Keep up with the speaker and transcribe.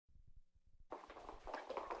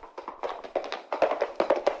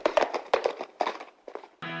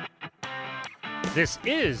This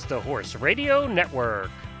is the Horse Radio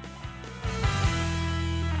Network.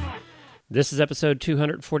 This is episode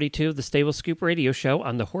 242 of the Stable Scoop Radio Show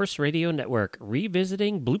on the Horse Radio Network,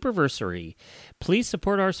 revisiting Blooperversary. Please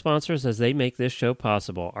support our sponsors as they make this show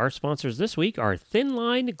possible. Our sponsors this week are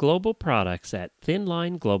Thinline Global Products at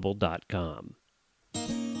thinlineglobal.com.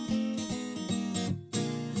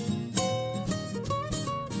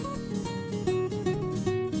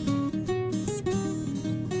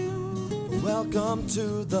 Welcome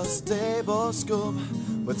to the Stable Scoop,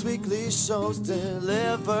 with weekly shows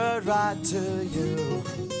delivered right to you.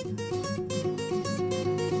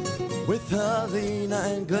 With Helena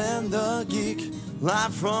and Glenn the Geek,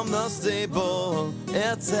 live from the stable,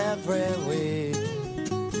 it's every week.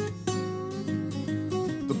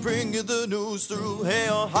 They'll bring you the news through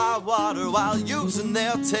hail or high water, while using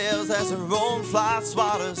their tails as their own fly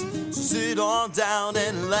swatters. So sit on down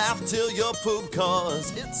and laugh till you poop,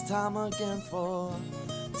 cause it's time again for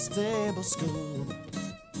the Stable Scoop.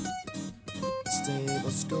 Stable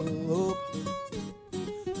Scoop.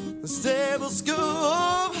 The Stable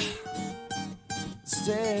Scoop.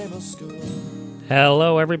 Stable Scoop.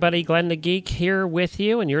 Hello, everybody. Glenn the Geek here with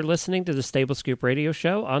you, and you're listening to the Stable Scoop Radio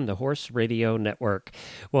Show on the Horse Radio Network.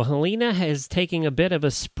 Well, Helena is taking a bit of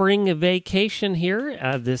a spring vacation here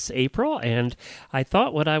this April, and I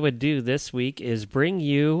thought what I would do this week is bring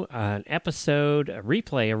you an episode, a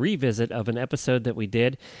revisit of an episode that we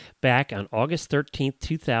did back on August 13th,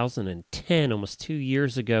 2010, almost 2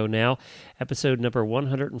 years ago now, episode number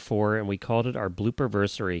 104, and we called it our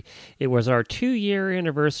Blooperversary. It was our 2-year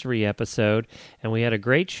anniversary episode, and we had a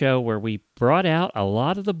great show where we brought out a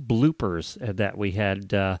lot of the bloopers that we had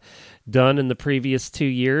done in the previous 2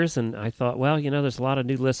 years. And I thought, well, there's a lot of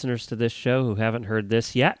new listeners to this show who haven't heard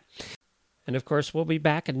this yet. And, of course, we'll be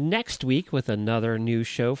back next week with another new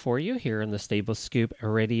show for you here on the Stable Scoop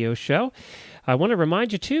Radio Show. I want to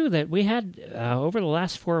remind you, too, that we had, over the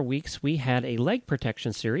last 4 weeks, we had a leg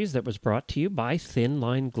protection series that was brought to you by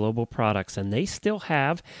Thinline Global Products, and they still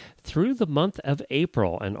have through the month of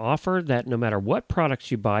April an offer that no matter what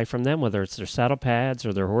products you buy from them, whether it's their saddle pads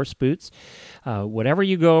or their horse boots, whatever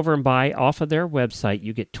you go over and buy off of their website,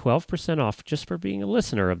 you get 12% off just for being a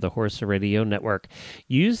listener of the Horse Radio Network.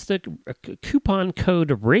 Use the coupon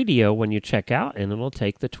code RADIO when you check out, and it'll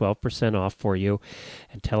take the 12% off for you,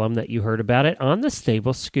 and tell them that you heard about it on the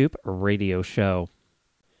Stable Scoop Radio Show.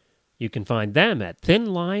 You can find them at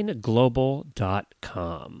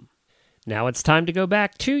thinlineglobal.com. Now it's time to go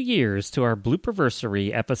back 2 years to our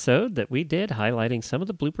Blooperversary episode that we did, highlighting some of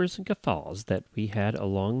the bloopers and guffaws that we had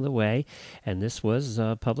along the way. And this was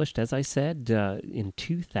published, as I said, in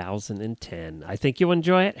 2010. I think you'll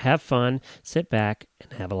enjoy it, have fun, sit back,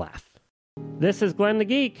 and have a laugh. This is Glenn the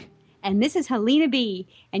Geek. And this is Helena B.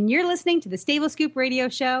 And you're listening to the Stable Scoop Radio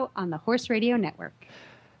Show on the Horse Radio Network.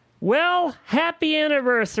 Well, happy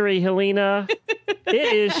anniversary, Helena.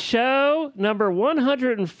 It is show number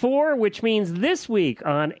 104, which means this week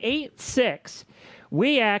on 8/6,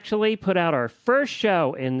 we actually put out our first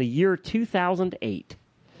show in the year 2008.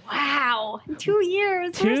 Wow, 2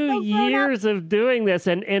 years. 2 years of doing this.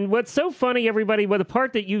 And what's so funny, everybody, well, the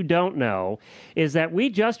part that you don't know is that we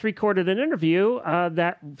just recorded an interview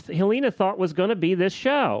that Helena thought was going to be this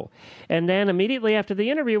show. And then immediately after the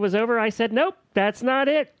interview was over, I said, nope, that's not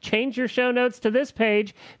it. Change your show notes to this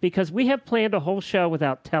page because we have planned a whole show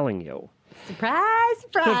without telling you. Surprise,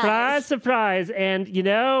 surprise. Surprise, surprise. And,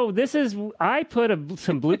 I put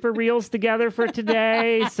some blooper reels together for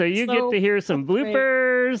today, so you get to hear some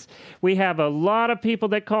bloopers. We have a lot of people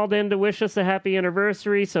that called in to wish us a happy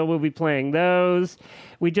anniversary, so we'll be playing those.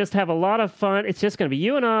 We just have a lot of fun. It's just going to be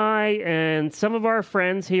you and I and some of our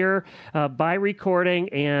friends here by recording,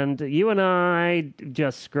 and you and I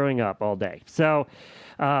just screwing up all day. So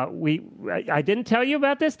I didn't tell you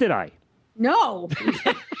about this, did I? No.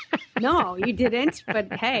 No, you didn't.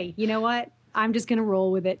 But hey, you know what? I'm just going to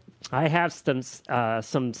roll with it. I have some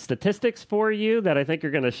statistics for you that I think are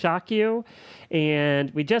going to shock you.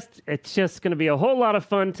 And it's just going to be a whole lot of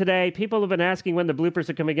fun today. People have been asking when the bloopers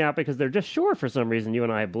are coming out because they're just sure for some reason you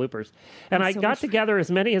and I have bloopers. And I got together as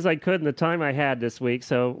many as I could in the time I had this week.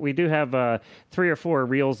 So we do have 3 or 4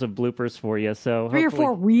 reels of bloopers for you. So 3 or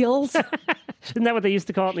 4 reels? Isn't that what they used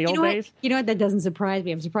to call it in the old days? You know what? That doesn't surprise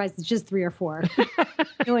me. I'm surprised it's just 3 or 4.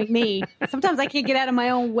 Knowing me, sometimes I can't get out of my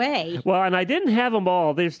own way. Well, and I didn't have them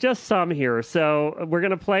all. There's just some here. So we're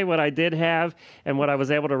going to play what I did have and what I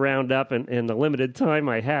was able to round up in the limited time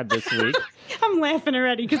I had this week. I'm laughing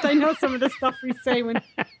already because I know some of the stuff we say when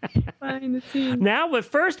behind the scenes. Now, but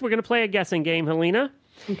first, we're going to play a guessing game, Helena.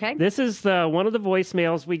 Okay. This is one of the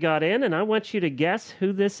voicemails we got in, and I want you to guess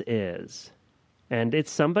who this is. And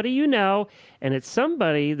it's somebody you know, and it's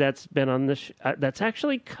somebody that's been on the that's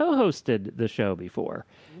actually co-hosted the show before.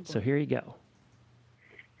 So here you go.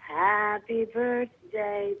 Happy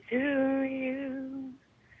birthday to you.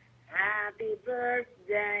 Happy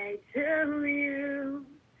birthday to you.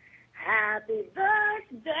 Happy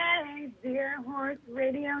birthday, dear Horse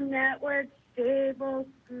Radio Network Stable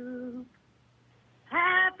Scoop.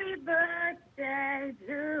 Happy birthday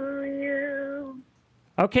to you.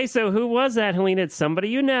 Okay, so who was that, Helena? It's somebody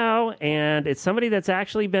you know, and it's somebody that's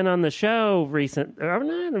actually been on the show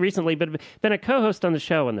not recently, but been a co-host on the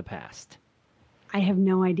show in the past. I have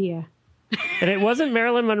no idea. And it wasn't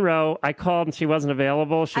Marilyn Monroe. I called and she wasn't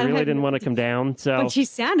available. She really didn't want to come down. So But she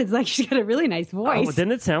sounded like she's got a really nice voice. Oh,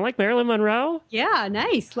 didn't it sound like Marilyn Monroe? Yeah,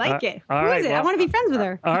 nice. Like it. All Who right, is it? well, I want to be friends with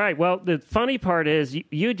her. All right. Well, the funny part is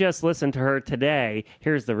you just listened to her today.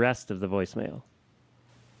 Here's the rest of the voicemail.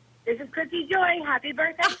 This is Chrissy Joy. Happy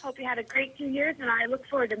birthday. Hope you had a great 2 years, and I look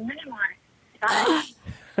forward to many more. Bye.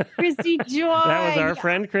 Chrissy Joy. That was our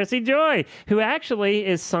friend Chrissy Joy, who actually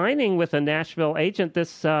is signing with a Nashville agent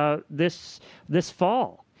this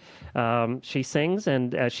fall. She sings,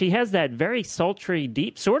 and she has that very sultry,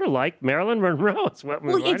 deep, sort of like Marilyn Monroe.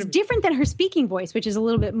 It's different than her speaking voice, which is a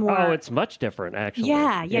little bit more. Oh, it's much different, actually.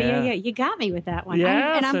 Yeah. You got me with that one.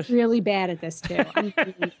 Yeah, I'm really bad at this too.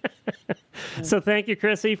 So thank you,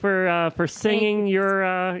 Chrissy, for singing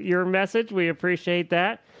your message. We appreciate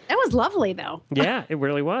that. That was lovely, though. Yeah, it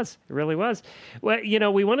really was. It really was. Well,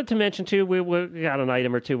 we wanted to mention, too, we got an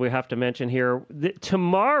item or two we have to mention here.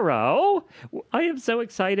 Tomorrow, I am so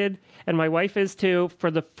excited, and my wife is, too,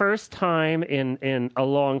 for the first time in a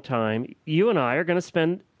long time, you and I are going to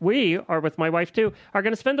spend, we are with my wife, too, are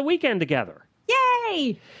going to spend the weekend together.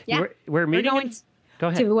 Yay! Yeah. We're meeting. Go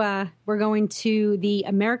ahead. We're going to the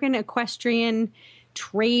American Equestrian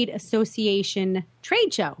Trade Association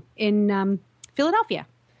trade show in Philadelphia.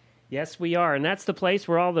 Yes, we are. And that's the place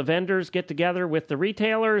where all the vendors get together with the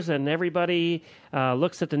retailers and everybody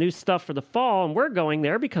looks at the new stuff for the fall. And we're going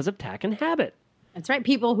there because of Tack and Habit. That's right.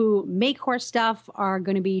 People who make horse stuff are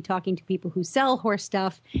going to be talking to people who sell horse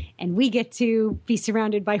stuff. And we get to be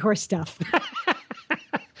surrounded by horse stuff.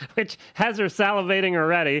 Which has her salivating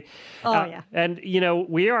already. Oh, yeah. And,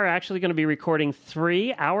 we are actually going to be recording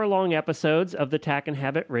 3 hour-long episodes of the Tack and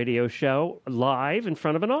Habit radio show live in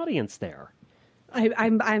front of an audience there.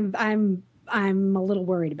 I'm a little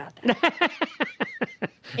worried about that.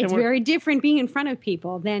 It's very different being in front of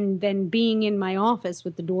people than being in my office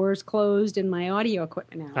with the doors closed and my audio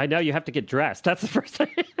equipment out. I know, you have to get dressed. That's the first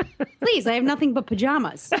thing. Please, I have nothing but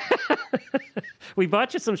pajamas. We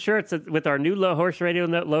bought you some shirts with our new Horse Radio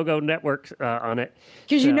logo network on it.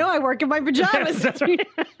 Because I work in my pajamas. That's right.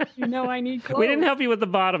 I need clothes. We didn't help you with the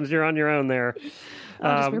bottoms. You're on your own there.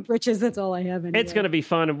 I'll just wear breeches. That's all I have anyway. It's going to be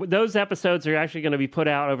fun. Those episodes are actually going to be put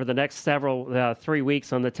out over the next 3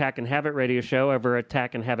 weeks on the Tack and Habit radio show over at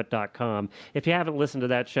tackandhabit.com. If you haven't listened to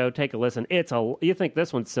that show, take a listen. You think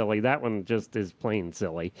this one's silly. That one just is plain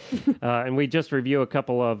silly. And we just review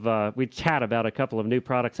we chat about a couple of new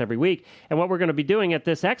products every week. And what we're going to be doing at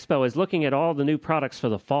this expo is looking at all the new products for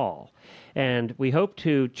the fall. And we hope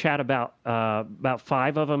to chat about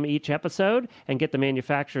 5 of them each episode and get the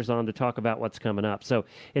manufacturers on to talk about what's coming up. So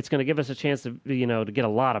it's going to give us a chance to get a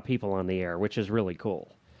lot of people on the air, which is really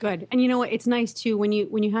cool. Good. And you know what? It's nice too when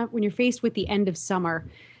you're faced with the end of summer,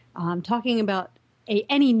 talking about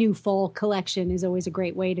any new fall collection is always a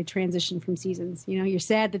great way to transition from seasons. You're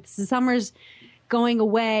sad that the summer's going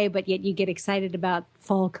away, but yet you get excited about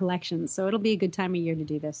fall collections. So it'll be a good time of year to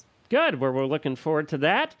do this. Good. We're looking forward to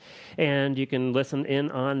that. And you can listen in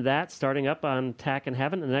on that starting up on Tack and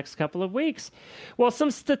Habit in the next couple of weeks. Well, some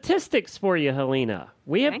statistics for you, Helena.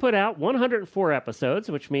 We have put out 104 episodes,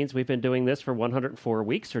 which means we've been doing this for 104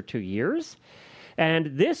 weeks or 2 years.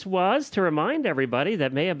 And this was, to remind everybody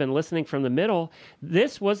that may have been listening from the middle,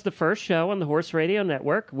 this was the first show on the Horse Radio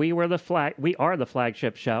Network. We are the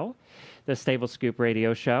flagship show, the Stable Scoop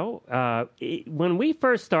Radio Show. When we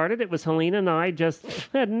first started, it was Helena and I just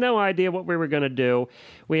had no idea what we were going to do.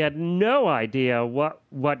 We had no idea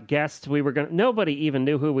what guests we were going to... Nobody even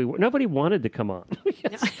knew who we were. Nobody wanted to come on.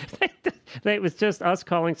 It was just us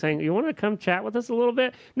calling saying, you want to come chat with us a little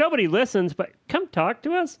bit? Nobody listens, but come talk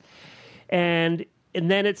to us. And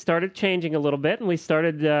then it started changing a little bit, and we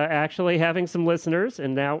started actually having some listeners,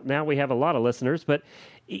 and now we have a lot of listeners. But,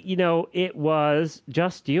 it was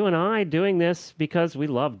just you and I doing this because we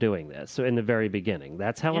love doing this. So in the very beginning,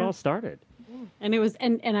 that's how it all started. And it was,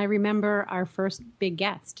 and I remember our first big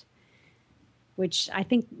guest. which I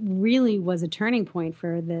think really was a turning point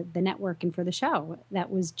for the network and for the show. That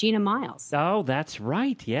was Gina Miles. Oh, that's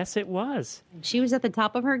right. Yes, it was. She was at the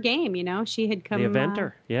top of her game, She had come... The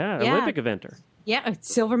eventer. Olympic eventer. Yeah, a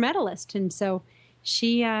silver medalist. And so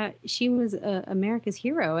she was America's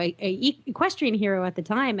hero, a equestrian hero at the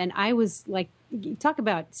time. And I was like, talk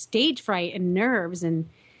about stage fright and nerves and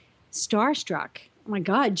starstruck. Oh my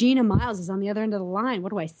God, Gina Miles is on the other end of the line.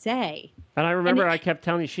 What do I say? And I remember I kept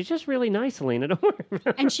telling you, she's just really nice, Helena. Don't worry.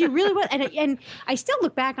 And she really was. And I still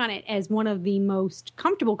look back on it as one of the most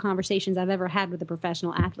comfortable conversations I've ever had with a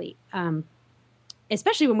professional athlete.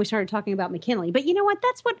 Especially when we started talking about McKinley. But you know what?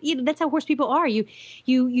 That's how horse people are. You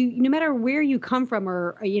no matter where you come from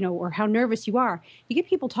or how nervous you are, you get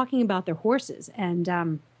people talking about their horses,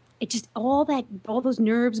 and it just all those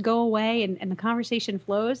nerves go away, and the conversation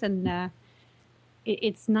flows, and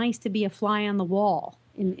it's nice to be a fly on the wall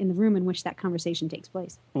in the room in which that conversation takes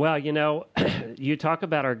place. Well, you talk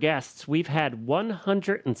about our guests. We've had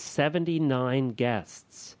 179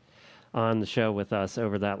 guests on the show with us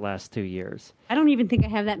over that last 2 years. I don't even think I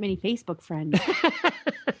have that many Facebook friends.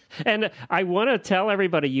 And I want to tell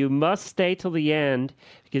everybody, you must stay till the end,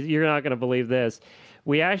 because you're not going to believe this.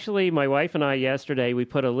 My wife and I yesterday, we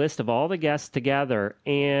put a list of all the guests together,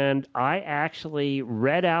 and I actually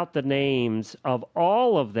read out the names of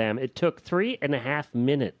all of them. It took 3.5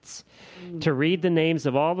 minutes to read the names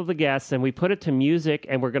of all of the guests, and we put it to music,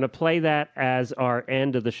 and we're going to play that as our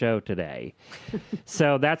end of the show today.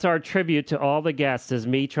 So that's our tribute to all the guests, is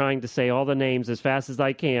me trying to say all the names as fast as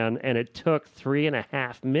I can, and it took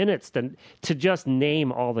 3.5 minutes to just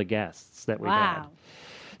name all the guests that we had.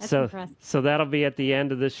 That's impressive. So that'll be at the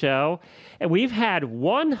end of the show. And we've had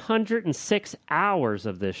 106 hours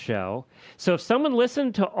of this show. So if someone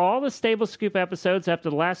listened to all the Stable Scoop episodes after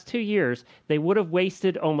the last 2 years, they would have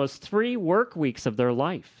wasted almost 3 work weeks of their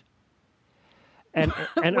life. And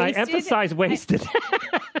I emphasize wasted.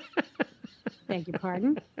 Beg your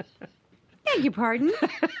pardon? Beg your pardon?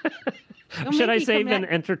 Should I say been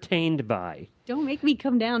entertained by? Don't make me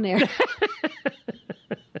come down there.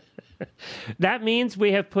 That means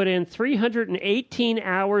we have put in 318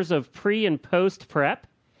 hours of pre and post prep.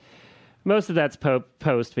 Most of that's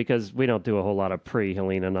post, because we don't do a whole lot of pre,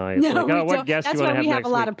 Helena and I. It's no, like, what guest that's you want to have next week? why we have a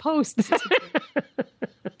lot of posts.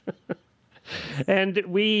 And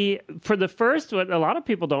for the first one, a lot of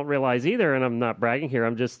people don't realize either, and I'm not bragging here,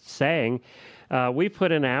 I'm just saying, we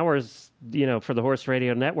put in hours, for the Horse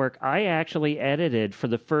Radio Network. I actually edited, for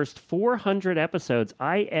the first 400 episodes,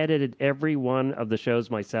 I edited every one of the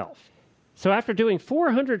shows myself. So after doing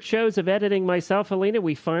 400 shows of editing myself, Helena,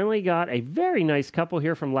 we finally got a very nice couple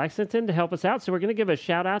here from Lexington to help us out. So we're going to give a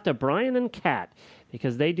shout out to Brian and Kat,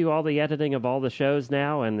 because they do all the editing of all the shows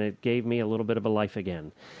now, and it gave me a little bit of a life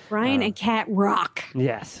again. Brian and Kat rock.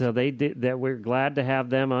 Yes, so they did that. We're glad to have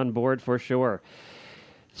them on board for sure.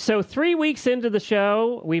 So 3 weeks into the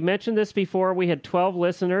show, we mentioned this before, we had 12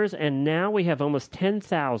 listeners, and now we have almost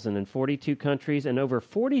 10,000 in 42 countries and over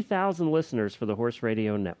 40,000 listeners for the Horse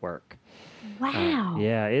Radio Network. Wow.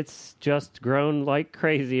 Yeah, it's just grown like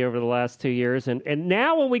crazy over the last 2 years. And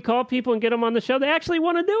now when we call people and get them on the show, they actually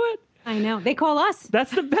want to do it. I know. They call us.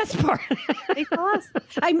 That's the best part. They call us.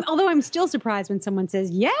 Although I'm still surprised when someone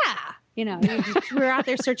says, yeah. We're out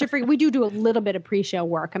there searching for... We do a little bit of pre-show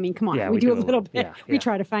work. I mean, come on. Yeah, we do a little bit. Yeah, we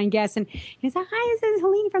try to find guests. And he's like, hi, this is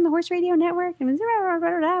Helene from the Horse Radio Network. And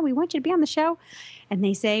we want you to be on the show. And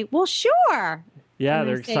they say, well, sure. Yeah,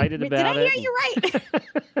 they're excited about it. Did I hear you right?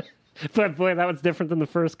 But boy, that was different than the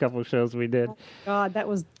first couple of shows we did. Oh, God, that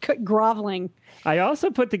was groveling. I also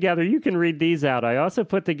put together, you can read these out, I also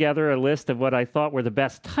put together a list of what I thought were the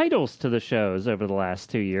best titles to the shows over the last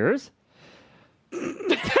 2 years.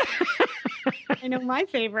 I know my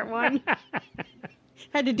favorite one.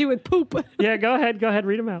 Had to do with poop. Yeah, go ahead,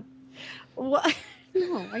 read them out. What?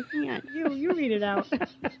 No, I can't. You read it out.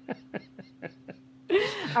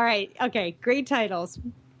 All right, okay, great titles.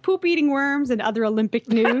 Poop eating worms and other Olympic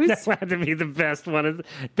news. That had to be the best one. It's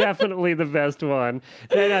definitely the best one.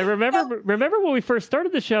 And I remember when we first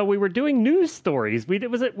started the show, we were doing news stories. We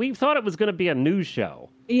thought it was going to be a news show.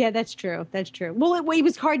 Yeah, that's true. That's true. Well, it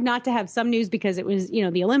was hard not to have some news because it was,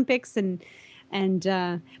 the Olympics and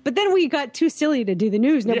but then we got too silly to do the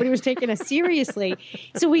news. Nobody was taking us seriously.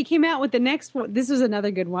 So we came out with the next one. This was another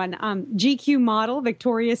good one. GQ model,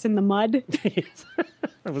 victorious in the mud. Yes.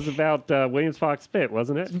 It was about Williams Fox Pitt,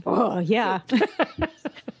 wasn't it? Oh, yeah.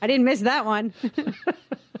 I didn't miss that one.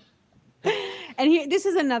 And this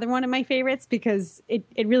is another one of my favorites because it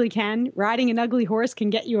really can. Riding an ugly horse can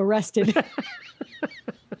get you arrested.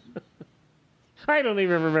 I don't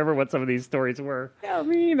even remember what some of these stories were. No,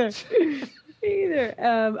 me either. Me either.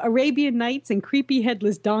 Arabian Nights and Creepy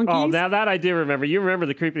Headless Donkeys. Oh, now that I do remember. You remember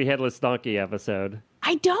the creepy headless donkey episode?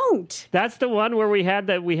 I don't. That's the one where we had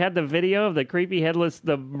the video of the creepy headless,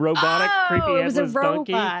 the robotic creepy it was headless a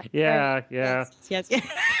donkey. robot. Yeah, Right. yeah. Yes.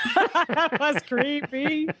 That was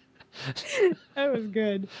creepy. That was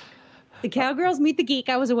good. The Cowgirls Meet the Geek.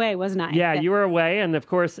 I was away, wasn't I? Yeah, you were away, and of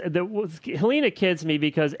course, Helena kids me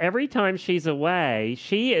because every time she's away,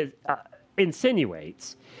 she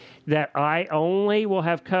insinuates that I only will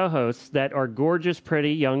have co-hosts that are gorgeous,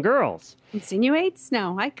 pretty young girls. Insinuates?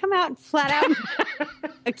 No, I come out and flat out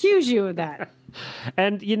accuse you of that.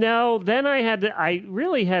 And, then I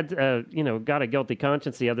really had, got a guilty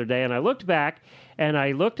conscience the other day, and I looked back, and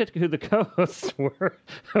I looked at who the co-hosts were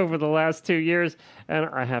over the last 2 years, and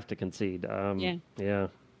I have to concede. Yeah.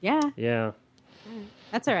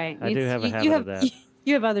 That's all right. I do have a habit of that.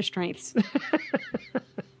 You have other strengths.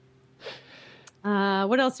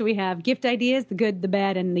 What else do we have? Gift ideas, the good, the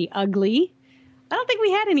bad, and the ugly. I don't think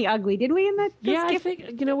we had any ugly, did we? I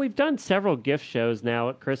think, we've done several gift shows now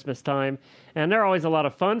at Christmas time, and they're always a lot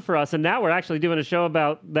of fun for us. And now we're actually doing a show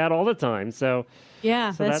about that all the time. So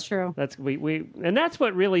that's true. And that's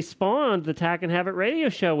what really spawned the Tack and Have It radio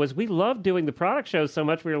show was we loved doing the product shows so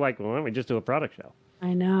much we were like, well, why don't we just do a product show?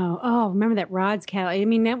 I know. Oh, remember that rods catalog? I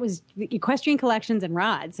mean, that was equestrian collections and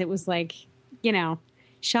rods. It was like,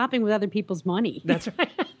 shopping with other people's money. That's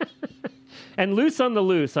right. And Loose on the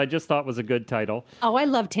Loose, I just thought was a good title. Oh, I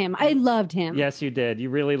loved him. Yes, you did.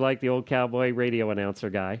 You really liked the old cowboy radio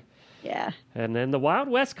announcer guy. Yeah. And then the Wild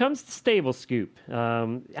West comes to Stable Scoop.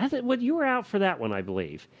 You were out for that one, I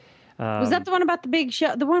believe. Was that the one about the big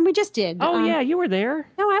show? The one we just did? Oh, yeah, you were there.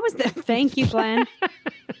 No, I was there. Thank you, Glenn.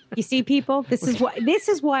 You see, people, this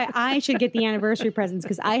is why I should get the anniversary presents,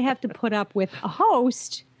 because I have to put up with a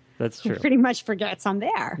host. That's true. Pretty much forgets I'm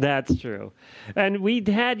there. That's true. And we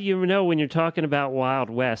had, when you're talking about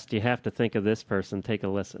Wild West, you have to think of this person. Take a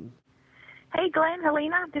listen. Hey, Glenn,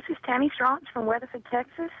 Helena, this is Tammy Strauch from Weatherford,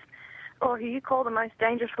 Texas, or who you call the most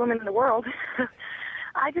dangerous woman in the world.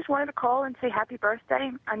 I just wanted to call and say happy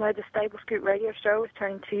birthday. I know the Stable Scoop radio show is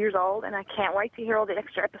turning 2 years old, and I can't wait to hear all the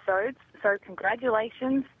extra episodes. So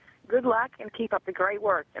congratulations, good luck, and keep up the great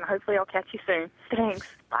work. And hopefully I'll catch you soon. Thanks.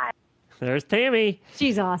 Bye. There's Tammy.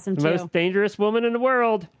 She's awesome, too. The most dangerous woman in the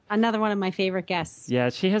world. Another one of my favorite guests.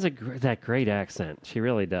 Yeah, she has that great accent. She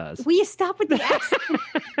really does. Will you stop with the accent?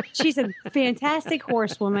 She's a fantastic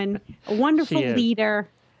horsewoman, a wonderful leader,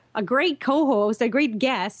 a great co-host, a great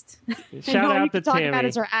guest. Shout out to Tammy. Talk about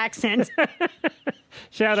is her accent.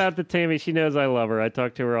 Shout out to Tammy. She knows I love her. I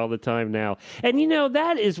talk to her all the time now. And,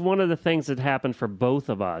 that is one of the things that happened for both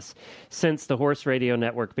of us since the Horse Radio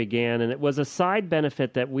Network began. And it was a side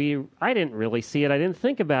benefit that I didn't really see it. I didn't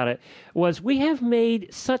think about it, was we have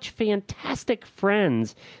made such fantastic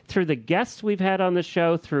friends through the guests we've had on the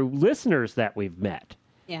show, through listeners that we've met.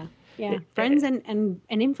 Yeah. Friends and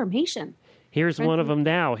information. Here's one of them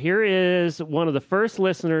now. Here is one of the first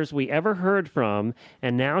listeners we ever heard from,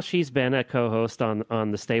 and now she's been a co-host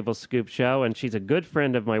on the Stable Scoop show, and she's a good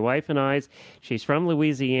friend of my wife and I's. She's from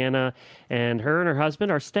Louisiana, and her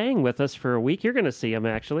husband are staying with us for a week. You're going to see them,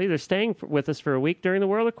 actually. They're staying with us for a week during the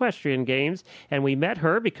World Equestrian Games, and we met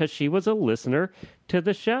her because she was a listener to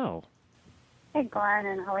the show. Hey, Glenn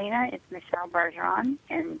and Helena. It's Michelle Bergeron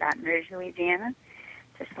in Baton Rouge, Louisiana.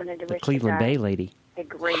 Just wanted to wish Cleveland Bay lady. A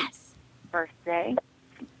great birthday.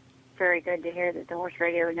 Very good to hear that the Horse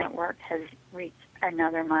Radio Network has reached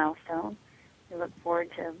another milestone. We look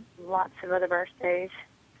forward to lots of other birthdays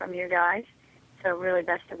from you guys. So really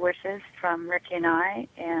best of wishes from Ricky and I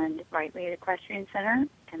and Right Lead Equestrian Center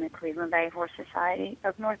and the Cleveland Bay Horse Society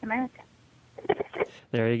of North America.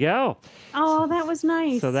 There you go. Oh, that was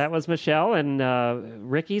nice. So that was Michelle,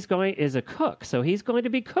 and Ricky's is a cook, so he's going to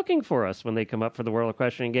be cooking for us when they come up for the World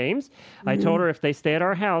Equestrian Games. I told her if they stay at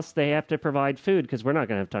our house, they have to provide food because we're not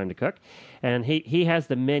going to have time to cook, and he has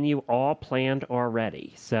the menu all planned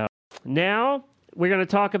already. So now we're going to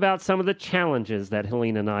talk about some of the challenges that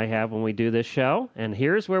Helena and I have when we do this show, and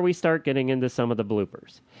here's where we start getting into some of the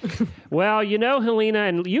bloopers. Well, Helena,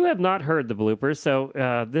 and you have not heard the bloopers,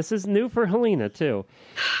 so this is new for Helena, too.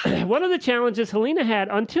 One of the challenges Helena had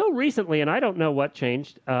until recently, and I don't know what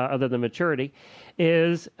changed other than maturity,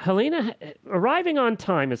 is Helena, arriving on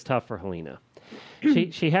time is tough for Helena.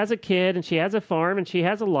 She has a kid, and she has a farm, and she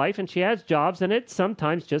has a life, and she has jobs, and it's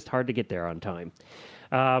sometimes just hard to get there on time.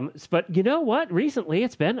 But you know what? Recently,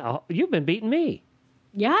 you've been beating me.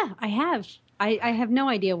 Yeah, I have. I have no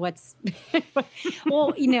idea what's...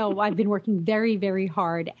 Well, I've been working very, very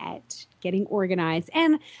hard at getting organized.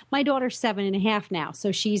 And my daughter's 7.5 now,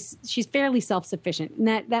 so she's fairly self-sufficient, and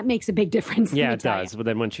that makes a big difference. Yeah, it does. But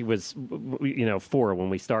then when she was, 4 when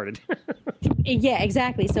we started. Yeah,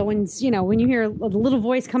 exactly. So when you hear a little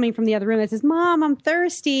voice coming from the other room that says, "Mom, I'm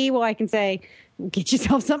thirsty," well, I can say, "Get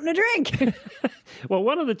yourself something to drink." Well,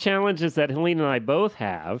 one of the challenges that Helena and I both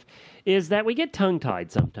have is that we get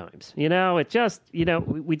tongue-tied sometimes. It just,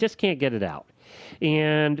 we just can't get it out.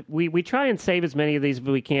 And we try and save as many of these as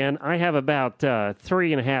we can. I have about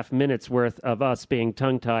 3.5 minutes worth of us being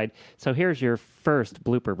tongue-tied. So here's your first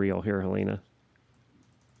blooper reel here, Helena.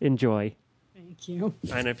 Enjoy. Thank you.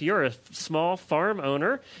 And if you're a small farm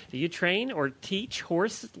owner, do you train or teach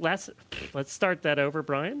horse lessons? Let's start that over,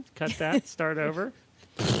 Brian. Cut that. Start over.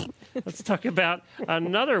 Let's talk about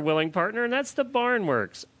another willing partner, and that's the Barn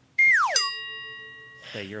Works.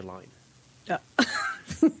 Say your line.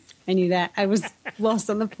 I knew that. I was lost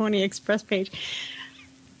on the Pony Express page.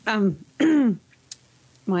 My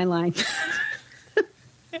line.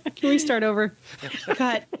 Can we start over?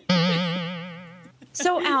 Cut.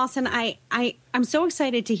 So, Allison, I'm so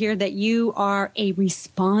excited to hear that you are a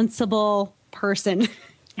responsible person.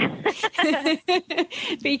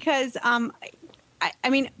 Because, I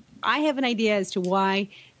have an idea as to why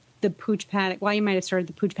the Pooch Paddock, why you might have started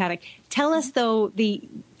the Pooch Paddock. Tell us, though,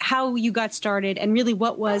 how you got started and really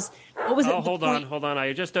what was it? Hold on.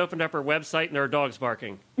 I just opened up her website and there are dogs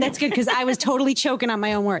barking. That's good, because I was totally choking on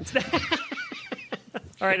my own words.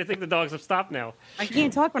 All right, I think the dogs have stopped now. I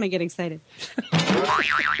can't talk when I get excited.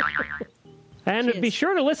 And be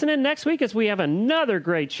sure to listen in next week as we have another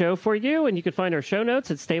great show for you. And you can find our show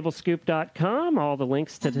notes at stablescoop.com, all the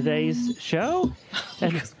links to today's show.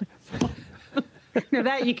 And Now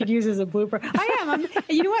that you could use as a blooper.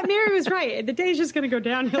 You know what? Mary was right. The day's just going to go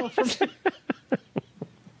downhill from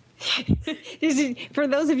for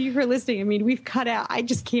those of you who are listening, we've cut out, I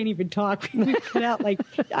just can't even talk. We've cut out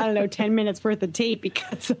 10 minutes worth of tape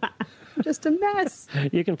because I'm just a mess.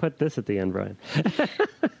 You can put this at the end, Brian.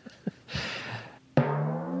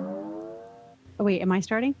 Oh, wait, am I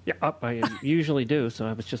starting? Yeah, I usually do, so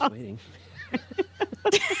I was just waiting.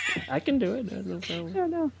 I can do it. No,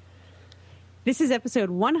 no. This is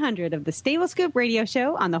episode 100 of the Stable Scoop radio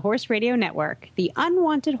show on the Horse Radio Network. The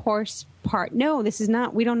Unwanted Horse Part. No, this is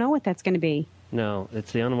not. We don't know what that's going to be. No,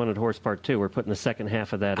 it's the Unwanted Horse Part 2. We're putting the second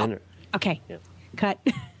half of that in there. Okay. Yeah. Cut.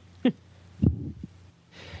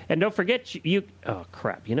 And don't forget, oh,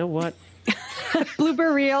 crap. You know what?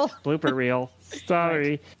 Blooper reel. Blooper reel.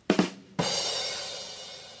 Sorry.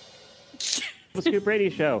 The Scoop Radio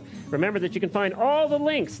Show. Remember that you can find all the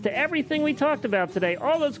links to everything we talked about today,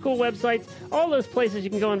 all those cool websites, all those places you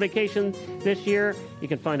can go on vacation this year. You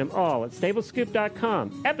can find them all at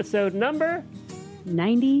stablescoop.com. Episode number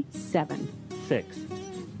 97. 6.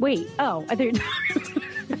 Wait. Oh,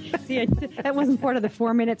 see, that wasn't part of the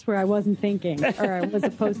 4 minutes where I wasn't thinking, or I was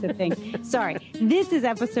supposed to think. Sorry. This is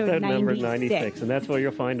episode 96. Number 96, and that's where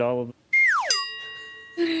you'll find all of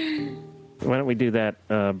them. Why don't we do that,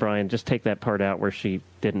 Brian? Just take that part out where she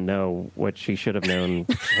didn't know what she should have known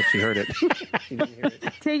had she heard it. She didn't hear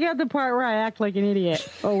it. Take out the part where I act like an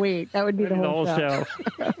idiot. Oh, wait. That would be the whole show.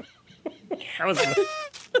 That was...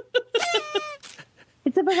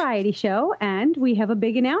 It's a variety show, and we have a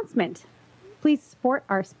big announcement. Please support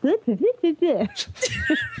our split.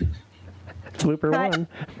 Blooper 1.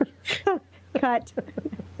 Cut.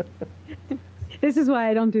 This is why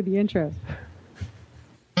I don't do the intros.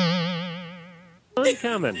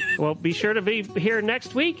 Coming. Well, be sure to be here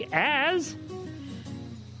next week as...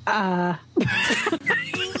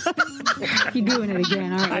 You're doing it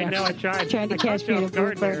again, aren't you? I know, I tried. Trying to catch me in a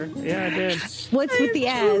blooper. Yeah, I did. What's with the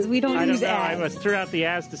as? We don't use as. I threw out the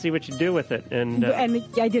as to see what you do with it. And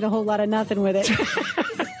I did a whole lot of nothing with it.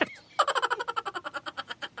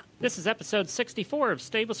 This is episode 64 of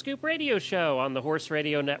Stable Scoop Radio Show on the Horse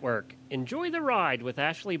Radio Network. Enjoy the ride with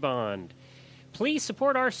Ashley Bond. Please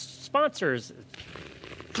support our sponsors.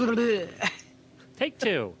 Take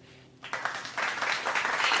 2.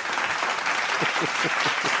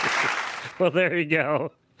 Well, there you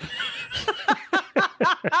go.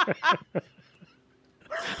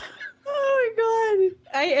 Oh, my God.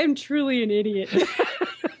 I am truly an idiot.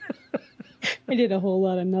 I did a whole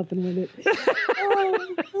lot of nothing with it.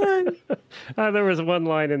 Oh, God. There was one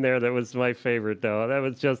line in there that was my favorite, though. That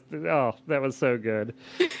was just, that was so good.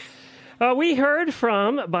 We heard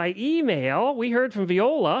by email,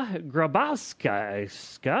 Viola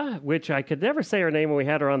Grabowska, which I could never say her name when we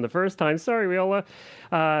had her on the first time. Sorry, Viola.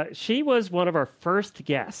 She was one of our first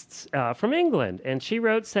guests from England, and she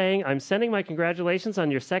wrote saying, I'm sending my congratulations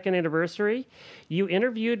on your second anniversary. You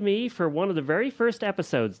interviewed me for one of the very first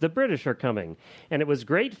episodes. The British are coming, and it was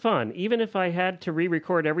great fun, even if I had to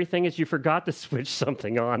re-record everything as you forgot to switch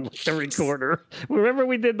something on, like the recorder. Remember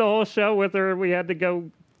we did the whole show with her, we had to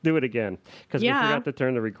go do it again because we forgot to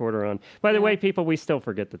turn the recorder on. By the way, people, we still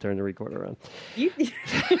forget to turn the recorder on.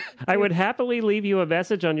 I would happily leave you a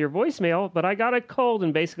message on your voicemail, but I got a cold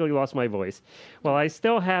and basically lost my voice. Well, I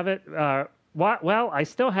still have it. I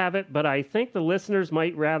still have it, but I think the listeners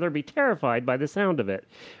might rather be terrified by the sound of it.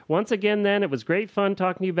 Once again, then, it was great fun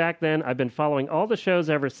talking to you back then. I've been following all the shows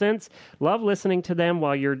ever since. Love listening to them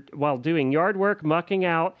while doing yard work, mucking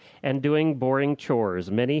out, and doing boring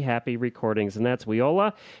chores. Many happy recordings. And that's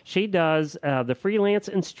Viola. She does the Freelance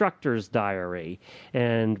Instructor's Diary,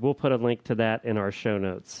 and we'll put a link to that in our show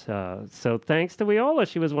notes. So thanks to Viola.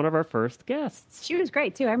 She was one of our first guests. She was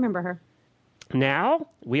great, too. I remember her. Now,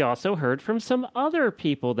 we also heard from some other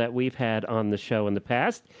people that we've had on the show in the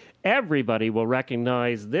past. Everybody will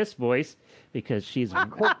recognize this voice because she's...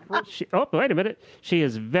 wait a minute. She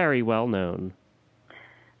is very well known.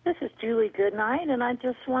 This is Julie Goodnight, and I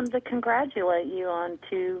just wanted to congratulate you on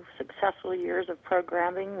 2 successful years of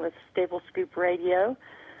programming with Stable Scoop Radio.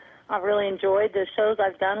 I've really enjoyed the shows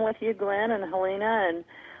I've done with you, Glenn and Helena, and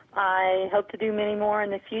I hope to do many more in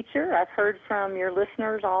the future. I've heard from your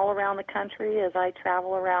listeners all around the country as I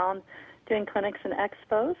travel around doing clinics and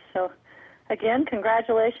expos. So, again,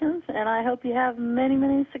 congratulations, and I hope you have many,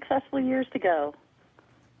 many successful years to go.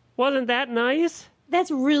 Wasn't that nice?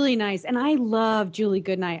 That's really nice, and I love Julie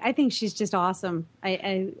Goodnight. I think she's just awesome.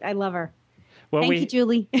 I love her. Well, Thank you,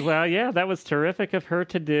 Julie. Well, yeah, that was terrific of her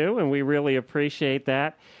to do, and we really appreciate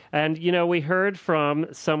that. And, we heard from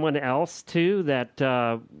someone else, too, that's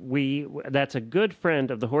a good friend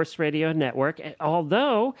of the Horse Radio Network,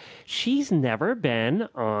 although she's never been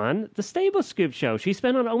on the Stable Scoop show. She's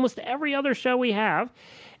been on almost every other show we have.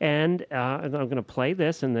 And I'm going to play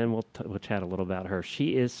this, and then we'll chat a little about her.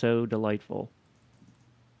 She is so delightful.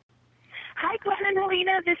 Hi, Glenn and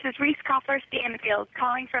Helena. This is Reese Koffler Stanfield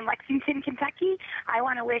calling from Lexington, Kentucky. I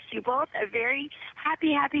want to wish you both a very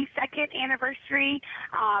happy second anniversary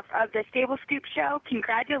of the Stable Scoop Show.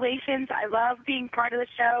 Congratulations. I love being part of the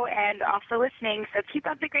show and also listening. So keep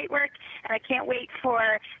up the great work, and I can't wait for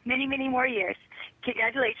many, many more years.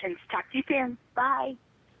 Congratulations. Talk to you soon. Bye.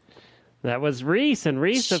 That was Reese, and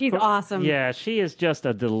Reese... She's awesome. Yeah, she is just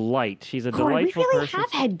a delight. She's a delightful person. We really person.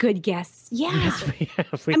 have had good guests. Yeah. Yes,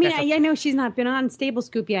 we have. I know she's not been on Stable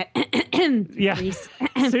Scoop yet. Yeah, Reese.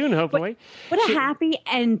 soon, hopefully. What a happy,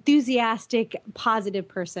 enthusiastic, positive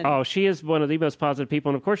person. Oh, she is one of the most positive people.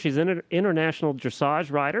 And, of course, she's an international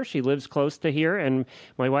dressage rider. She lives close to here, and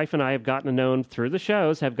my wife and I have gotten to know, through the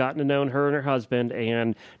shows, her and her husband,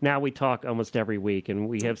 and now we talk almost every week, and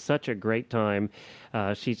we have such a great time.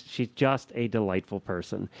 She's just a delightful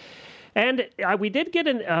person. And we did get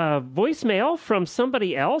a voicemail from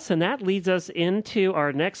somebody else, and that leads us into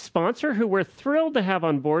our next sponsor, who we're thrilled to have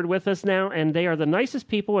on board with us now, and they are the nicest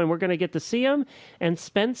people, and we're going to get to see them and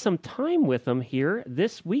spend some time with them here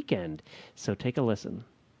this weekend. So take a listen.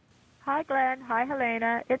 Hi, Glenn. Hi,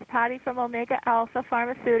 Helena. It's Patty from Omega Alpha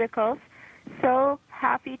Pharmaceuticals. So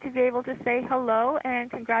happy to be able to say hello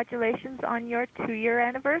and congratulations on your 2-year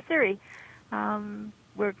anniversary.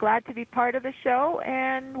 We're glad to be part of the show,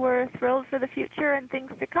 and we're thrilled for the future and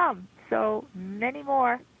things to come. So many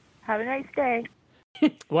more. Have a nice day.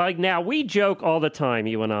 Well, now, we joke all the time,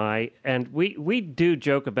 you and I, and we do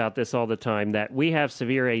joke about this all the time, that we have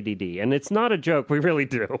severe ADD. And it's not a joke. We really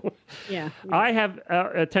do. Yeah. I have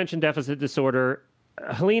attention deficit disorder.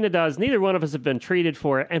 Helena does. Neither one of us have been treated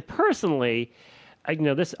for it. And personally... I'm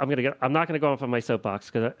not going to go off on my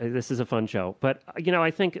soapbox because this is a fun show. But,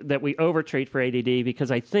 I think that we overtreat for ADD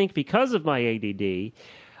because I think because of my ADD,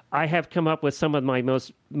 I have come up with some of my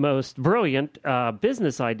most brilliant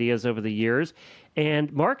business ideas over the years,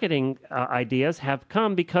 and marketing ideas have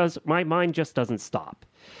come because my mind just doesn't stop.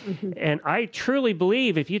 Mm-hmm. And I truly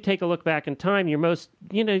believe if you take a look back in time, your most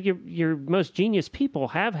genius people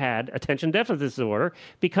have had attention deficit disorder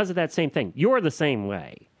because of that same thing. You're the same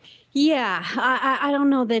way. Yeah, I don't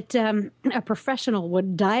know that a professional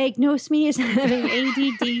would diagnose me as having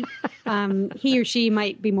ADD. He or she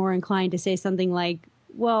might be more inclined to say something like,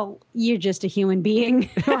 well, you're just a human being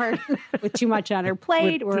or with too much on her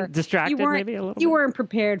plate or distracted maybe a little bit. You weren't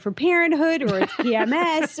prepared for parenthood or it's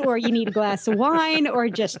PMS or you need a glass of wine or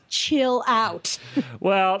just chill out.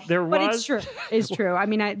 Well, But it's true. It's true. I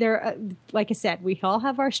mean, like I said, we all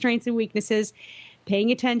have our strengths and weaknesses.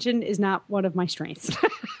 Paying attention is not one of my strengths.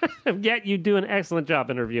 Yet you do an excellent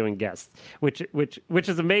job interviewing guests, which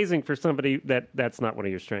is amazing for somebody that's not one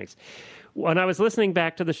of your strengths. When I was listening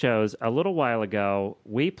back to the shows a little while ago,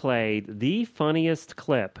 we played the funniest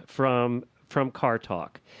clip from Car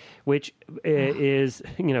Talk, which is,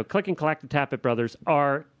 Click and Clack the Tappet Brothers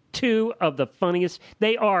are two of the funniest.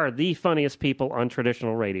 They are the funniest people on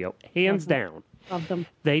traditional radio, hands down. Love them.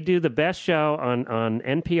 They do the best show on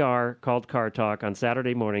NPR called Car Talk on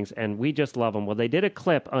Saturday mornings, and we just love them. Well, they did a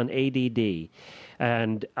clip on ADD,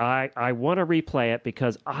 and I want to replay it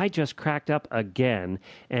because I just cracked up again,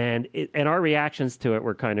 and our reactions to it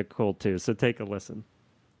were kind of cool too. So take a listen.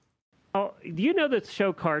 Oh, do you know the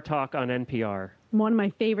show Car Talk on NPR? One of my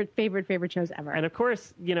favorite shows ever. And of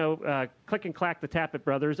course, Click and Clack the Tappet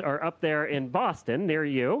Brothers are up there in Boston near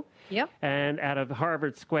you. Yep. And out of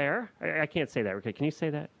Harvard Square. I can't say that. Okay, can you say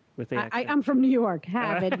that with the accent? I'm from New York,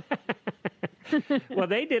 Harvard. Well,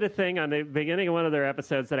 they did a thing on the beginning of one of their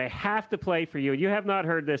episodes that I have to play for you. You have not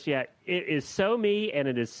heard this yet. It is so me and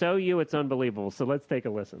it is so you. It's unbelievable. So let's take a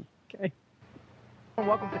listen. Okay.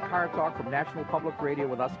 Welcome to Car Talk from National Public Radio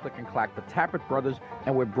with us, Click and Clack, the Tappet Brothers,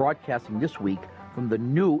 and we're broadcasting this week from the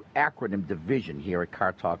new acronym division here at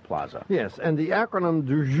Car Talk Plaza. Yes, and the acronym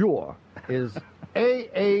du jour is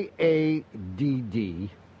AAADD,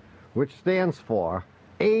 which stands for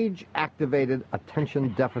Age-Activated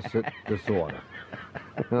Attention Deficit Disorder.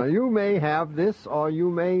 Now, you may have this, or you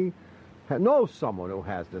may know someone who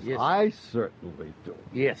has this. Yes. I certainly do.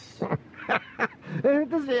 Yes.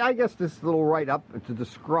 I guess this little write-up, to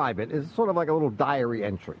describe it, is sort of like a little diary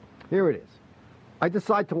entry. Here it is. I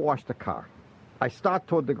decide to wash the car. I start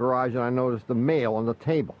toward the garage, and I notice the mail on the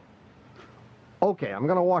table. Okay, I'm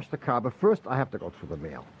going to wash the car, but first I have to go through the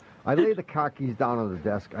mail. I lay the car keys down on the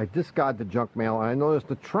desk. I discard the junk mail, and I notice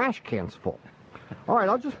the trash can's full. All right,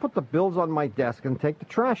 I'll just put the bills on my desk and take the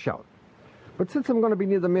trash out. But since I'm going to be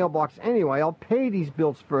near the mailbox anyway, I'll pay these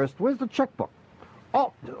bills first. Where's the checkbook?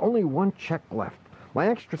 Oh, there's only one check left. My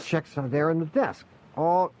extra checks are there in the desk.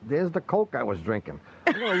 Oh, there's the Coke I was drinking.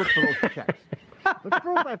 I'm going to look for those checks. But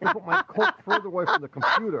first I have to put my Coke further away from the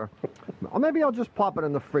computer. Or maybe I'll just pop it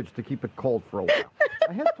in the fridge to keep it cold for a while.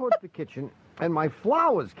 I head towards the kitchen, and my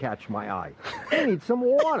flowers catch my eye. They need some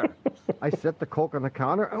water. I set the Coke on the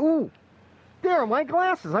counter. Ooh, there are my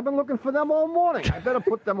glasses. I've been looking for them all morning. I better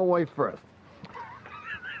put them away first.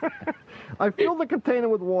 I fill the container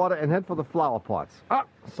with water and head for the flower pots.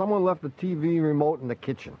 Someone left the TV remote in the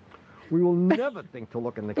kitchen. We will never think to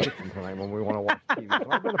look in the kitchen tonight when we want to watch TV.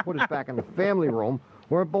 So I better put it back in the family room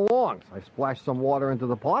where it belongs. I splash some water into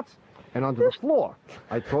the pots and onto the floor.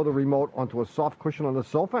 I throw the remote onto a soft cushion on the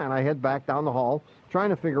sofa, and I head back down the hall trying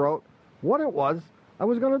to figure out what it was I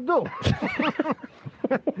was going to do.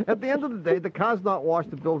 At the end of the day, the car's not washed,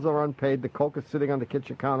 the bills are unpaid, the Coke is sitting on the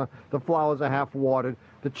kitchen counter, the flowers are half watered,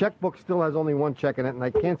 the checkbook still has only one check in it, and I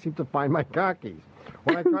can't seem to find my car keys.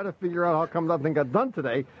 When I try to figure out how come nothing got done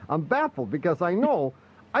today, I'm baffled because I know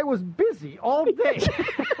I was busy all day.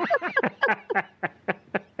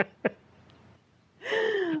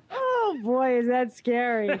 Oh, boy, is that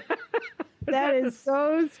scary. That is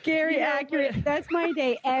so scary, accurate. That's my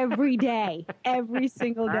day, every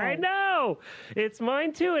single day. I know. It's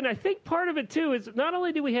mine, too. And I think part of it, too, is not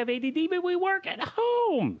only do we have ADD, but we work at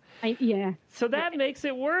home. Yeah. So that makes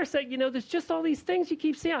it worse. That, there's just all these things you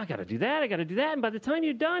keep saying, I got to do that, And by the time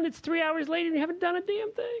you're done, it's 3 hours later and you haven't done a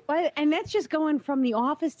damn thing. Well, and that's just going from the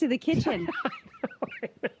office to the kitchen. I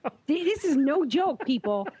know. This is no joke,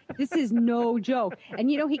 people. This is no joke. And,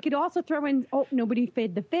 he could also throw in, nobody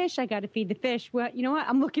fed the fish. I got to feed the fish. Well, you know what?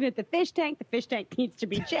 I'm looking at the fish tank. The fish tank needs to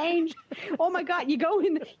be changed. Oh, my God. You go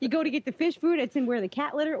to get the fish food. It's in where the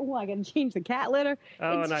cat litter. Oh, I got to change the cat litter.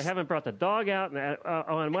 And I haven't brought the dog out. And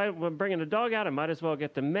I'm bringing the dog out. I might as well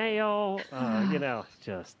get the mail. It's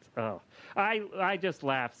just, I just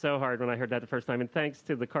laughed so hard when I heard that the first time. And thanks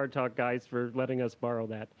to the Card Talk guys for letting us borrow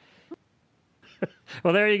that.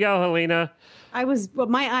 Well, there you go, Helena.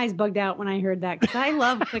 My eyes bugged out when I heard that because I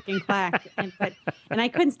love Click and Clack, and I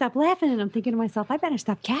couldn't stop laughing. And I'm thinking to myself, I better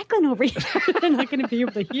stop cackling over here. I'm not going to be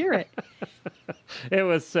able to hear it. It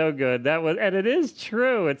was so good. And it is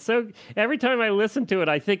true. It's so. Every time I listen to it,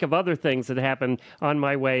 I think of other things that happened on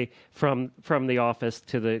my way from the office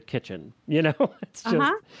to the kitchen. It's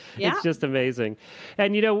just it's just amazing.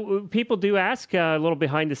 And people do ask a little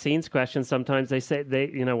behind the scenes questions. Sometimes they say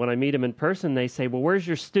when I meet them in person, they say, well, well, where's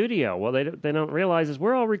your studio? Well, they don't realize is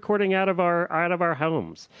we're all recording out of our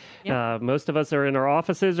homes. Yep. Most of us are in our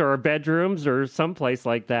offices or our bedrooms or someplace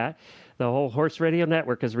like that. The whole Horse Radio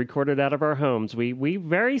Network is recorded out of our homes. We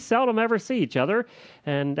very seldom ever see each other.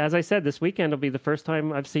 And as I said, this weekend will be the first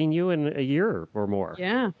time I've seen you in a year or more.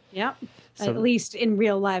 Yeah, yep. So, at least in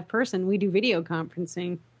real live person. We do video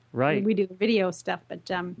conferencing. Right. We do video stuff,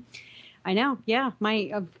 but I know. Yeah.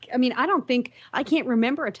 I can't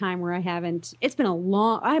remember a time where I haven't. It's been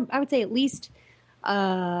I would say at least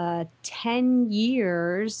 10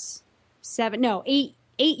 years, 8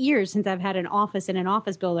 years since I've had an office in an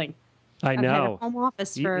office building. I know. I've had a home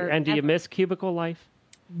office And do you miss cubicle life?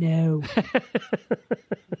 No.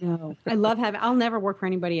 No. I love I'll never work for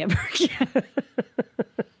anybody ever again.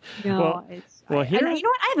 No. Well, you know what?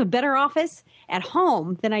 I have a better office at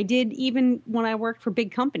home than I did even when I worked for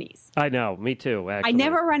big companies. I know. Me too, actually. I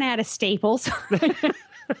never run out of staples.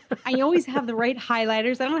 I always have the right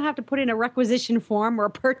highlighters. I don't have to put in a requisition form or a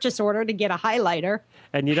purchase order to get a highlighter.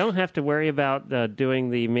 And you don't have to worry about doing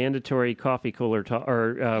the mandatory coffee cooler talk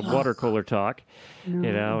or water cooler talk,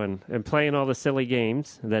 and playing all the silly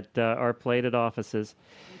games that are played at offices.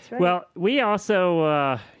 That's right. Well, we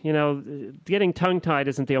also, getting tongue-tied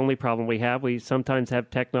isn't the only problem we have. We sometimes have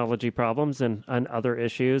technology problems and other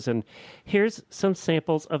issues. And here's some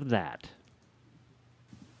samples of that.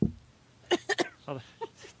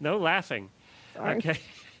 No laughing. Sorry. Okay.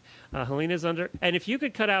 Helena's under. And if you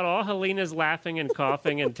could cut out all Helena's laughing and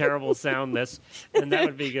coughing and terrible soundness, then that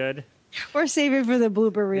would be good. Or save it for the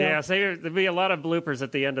blooper reel. Yeah, there'll be a lot of bloopers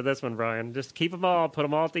at the end of this one, Brian. Just keep them all, put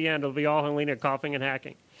them all at the end. It'll be all Helena coughing and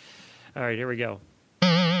hacking. All right, here we go.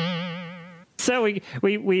 So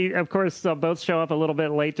we of course both show up a little bit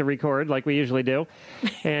late to record, like we usually do.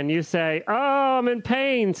 And you say, "Oh, I'm in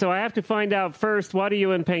pain." So I have to find out first, what are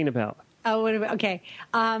you in pain about? Oh, okay.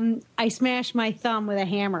 I smashed my thumb with a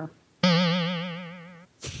hammer.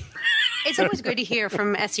 It's always good to hear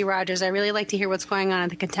from Essie Rogers. I really like to hear what's going on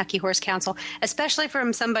at the Kentucky Horse Council, especially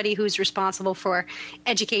from somebody who's responsible for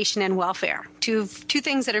education and welfare. Two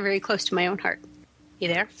things that are very close to my own heart. You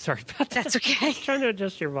there? Sorry about that. That's okay. I was trying to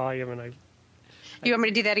adjust your volume, and You want me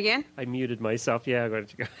to do that again? I muted myself. Yeah, I'm going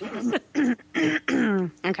to go.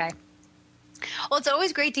 Okay. Well, it's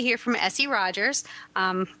always great to hear from Essie Rogers.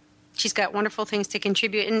 She's got wonderful things to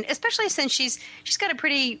contribute, and especially since she's got a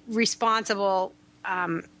pretty responsible.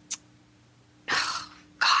 God.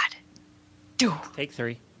 Take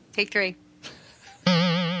three.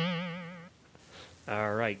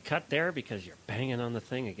 All right, cut there because you're banging on the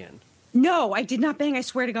thing again. No, I did not bang. I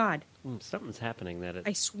swear to God. Something's happening that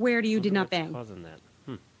I swear to you, did not bang. Causing that?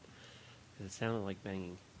 It sounded like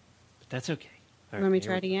banging, but that's okay. All right, want me to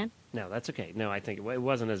try it again? No, that's okay. No, I think it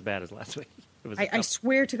wasn't as bad as last week. It was. I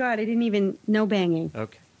swear to God, I didn't even know banging.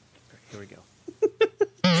 Okay, all right, here we go.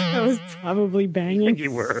 I was probably banging.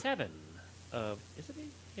 You were.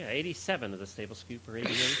 87 of the Stable Scoop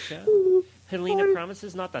Radio Show. Helena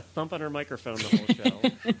promises not to thump on her microphone the whole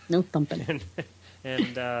show. No thumping.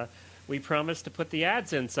 And we promise to put the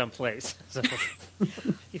ads in someplace. So,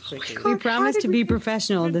 we promise to be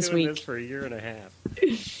professional this week. We've been doing this for a year and a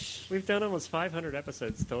half. We've done almost 500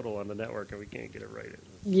 episodes total on the network, and we can't get it right.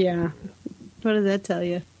 Yeah. What does that tell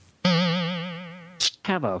you?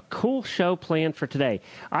 Have a cool show planned for today.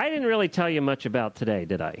 I didn't really tell you much about today,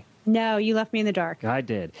 did I? No, you left me in the dark. I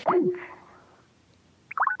did.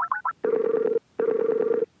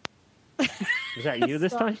 Is that you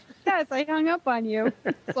this time? Yes, I hung up on you.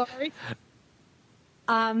 Sorry.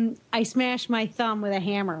 I smashed my thumb with a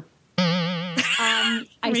hammer. I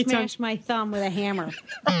smashed my thumb with a hammer.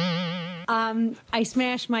 I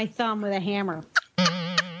smashed my thumb with a hammer.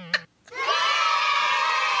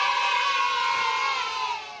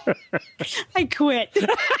 I quit.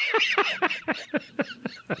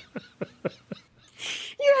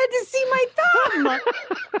 You had to see my thumb.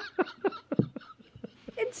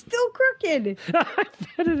 It's still crooked. I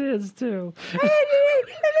bet it is, too. I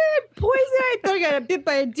had poison. I thought I got bit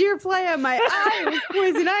by a deer fly on my eye. It was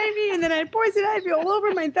poison ivy, and then I had poison ivy all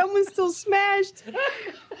over. My thumb was still smashed.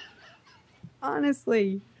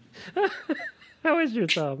 Honestly. How is your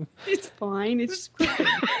thumb? It's fine. It's just crooked.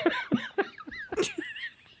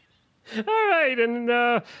 All right, and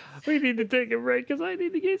we need to take a break because I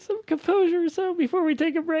need to get some composure. So before we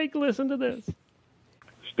take a break, listen to this.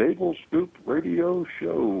 Stable Scoop Radio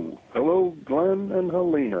Show. Hello, Glenn and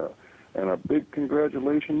Helena, and a big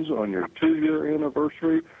congratulations on your 2-year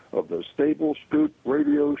anniversary of the Stable Scoop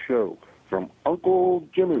Radio Show from Uncle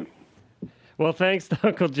Jimmy. Well, thanks to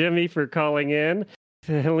Uncle Jimmy for calling in.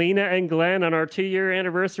 Helena and Glenn on our 2-year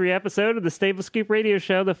anniversary episode of the Stable Scoop Radio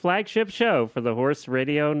Show, the flagship show for the Horse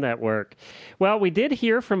Radio Network. Well, we did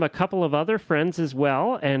hear from a couple of other friends as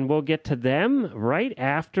well, and we'll get to them right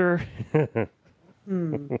after.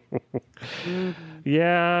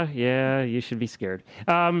 Yeah, you should be scared.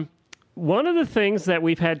 One of the things that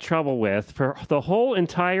we've had trouble with for the whole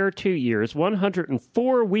entire 2 years,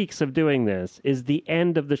 104 weeks of doing this, is the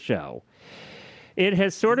end of the show. It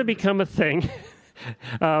has sort of become a thing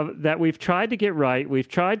that we've tried to get right.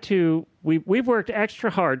 We've worked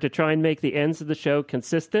extra hard to try and make the ends of the show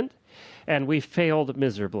consistent, and we've failed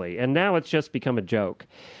miserably. And now it's just become a joke.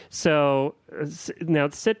 So now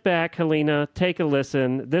sit back, Helena, take a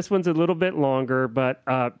listen. This one's a little bit longer, but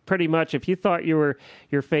pretty much if you thought your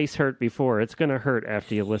face hurt before, it's going to hurt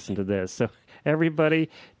after you listen to this. So everybody,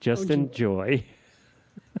 just enjoy.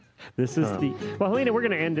 This is well, Helena, we're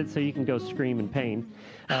going to end it so you can go scream in pain.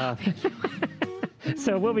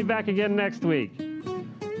 So we'll be back again next week.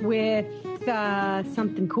 With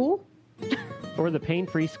something cool? Or the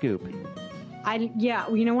pain-free scoop.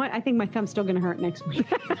 You know what? I think my thumb's still going to hurt next week.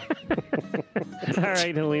 All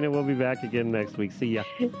right, Helena, we'll be back again next week. See ya.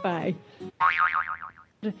 Bye.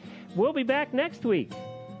 We'll be back next week.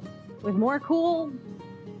 With more cool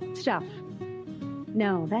stuff.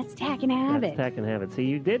 No, that's Tack and Habit. That's Tack and Habit. See,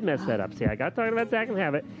 you did mess that up. See, I got talking about Tack and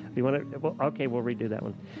Habit. You want to? Well, okay, we'll redo that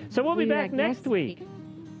one. So we'll be back next week.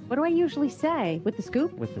 What do I usually say? With the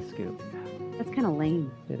scoop? With the scoop. That's kind of lame.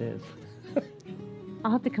 It is.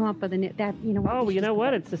 I'll have to come up with that. You know what? Oh, you know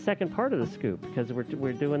what? It's the second part of the scoop because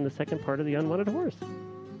we're doing the second part of the Unwanted Horse.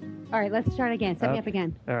 All right, let's start again. Set me up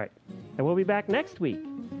again. All right, and we'll be back next week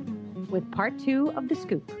with part 2 of the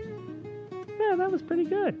scoop. Yeah, that was pretty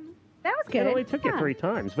good. That was good. It only took you 3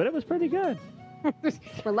 times, but it was pretty good.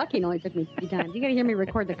 We're lucky it only took me 3 times. You got to hear me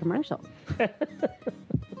record the commercials.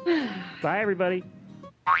 Bye, everybody.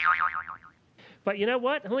 But you know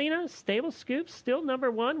what, Helena? Stable Scoop's still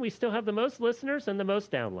 #1. We still have the most listeners and the most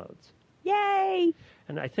downloads. Yay!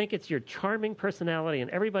 And I think it's your charming personality and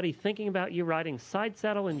everybody thinking about you riding side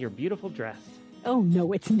saddle in your beautiful dress. Oh,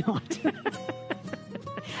 no, it's not.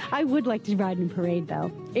 I would like to ride in a parade,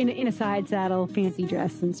 though. In a side saddle, fancy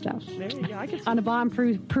dress and stuff. There you go. I can on a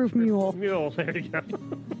bomb-proof mule. There you go.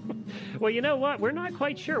 Well, you know what? We're not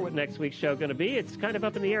quite sure what next week's show is going to be. It's kind of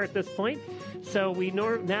up in the air at this point. So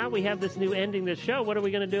now we have this new ending to the show. What are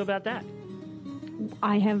we going to do about that?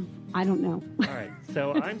 I don't know. All right.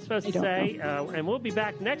 So I'm supposed to say, and we'll be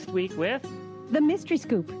back next week with... The Mystery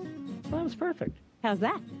Scoop. Well, that was perfect. How's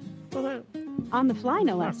that? Well, on the fly,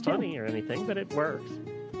 no less, too. Not funny or anything, but it works.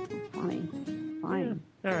 Fine.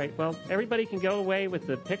 Yeah. All right. Well, everybody can go away with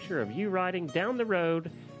the picture of you riding down the road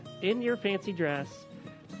in your fancy dress,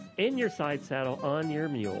 in your side saddle, on your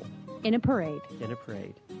mule. In a parade. In a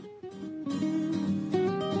parade.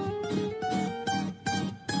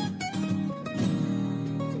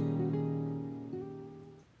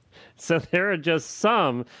 So there are just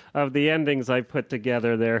some of the endings I put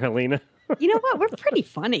together there, Helena. You know what? We're pretty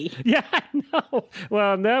funny. Yeah, I know.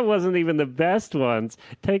 Well, that wasn't even the best ones.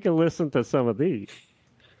 Take a listen to some of these.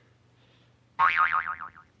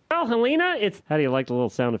 Well, Helena, how do you like the little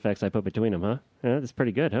sound effects I put between them, huh? Yeah, that's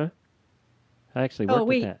pretty good, huh? I actually worked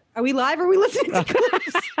with that. Are we live or are we listening to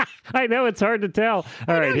clips? I know, it's hard to tell.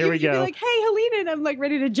 All right, here we go. You'd be like, hey, Helena, and I'm like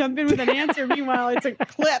ready to jump in with an answer. Meanwhile, it's a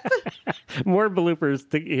clip. More bloopers.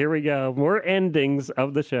 Here we go. More endings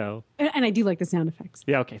of the show. And I do like the sound effects.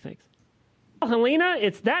 Yeah, okay, thanks. Well, Helena,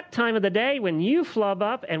 it's that time of the day when you flub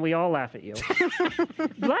up and we all laugh at you.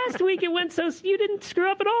 Last week it went so you didn't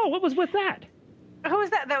screw up at all. What was with that? Who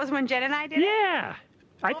was that? That was when Jen and I did it? Yeah.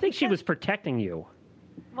 I think she was protecting you.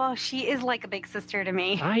 Well, she is like a big sister to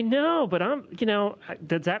me. I know, but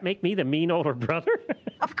does that make me the mean older brother?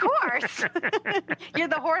 Of course. You're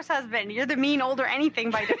the horse husband. You're the mean older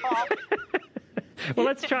anything by default. Well,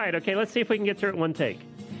 let's try it, okay? Let's see if we can get through it in one take.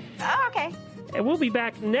 Oh, okay. And we'll be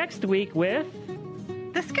back next week with...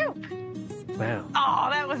 The Scoop. Wow. Oh,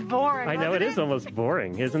 that was boring. I know, it is almost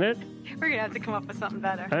boring, isn't it? We're going to have to come up with something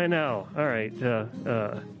better. I know. All right.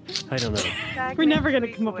 I don't know. We're never going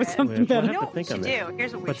to come up with something better. You know what we should do?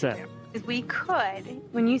 Here's what we should do. Is we could,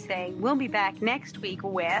 when you say, we'll be back next week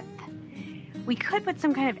with, we could put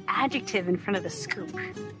some kind of adjective in front of the scoop.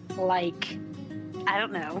 Like, I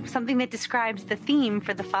don't know, something that describes the theme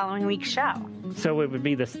for the following week's show. So it would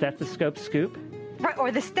be the stethoscope scoop? Right,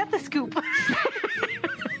 or the stethoscope.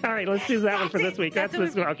 All right, let's do that one for this week. That's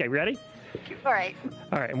this one. Okay, ready? All right.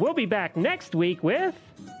 All right, and we'll be back next week with...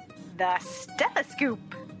 The Stethoscope.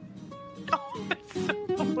 Oh, that's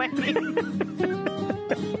so lame.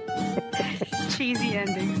 Cheesy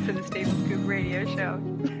endings to the Stable Scoop radio show.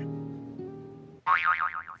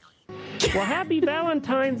 Well, happy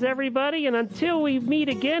Valentine's, everybody, and until we meet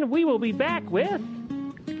again, we will be back with...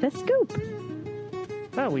 The Scoop.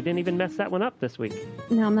 Oh, we didn't even mess that one up this week.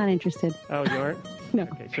 No, I'm not interested. Oh, you aren't? No.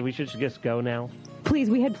 Okay, so we should just go now? Please,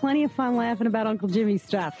 we had plenty of fun laughing about Uncle Jimmy's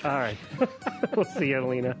stuff. All right. We'll see you,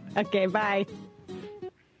 Helena. Okay, bye.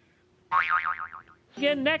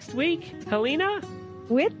 Again next week, Helena?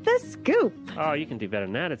 With The Scoop. Oh, you can do better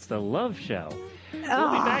than that. It's the Love Show.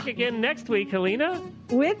 We'll be back again next week, Helena.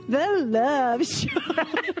 With The Love Show.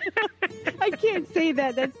 I can't say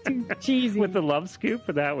that. That's too cheesy. With the Love Scoop?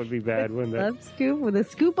 That would be bad, wouldn't it? Love Scoop with a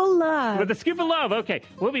scoop of love. With a scoop of love. Okay.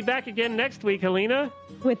 We'll be back again next week, Helena.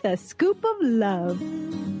 With a scoop of love.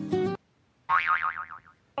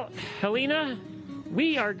 Helena,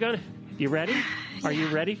 we are going to... You ready? Are you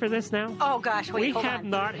ready for this now? Oh, gosh, wait, We have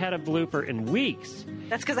not had a blooper in weeks.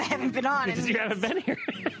 That's because I haven't been on. Because you haven't been here.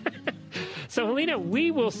 So, Helena,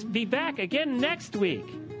 we will be back again next week.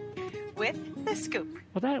 With The Scoop.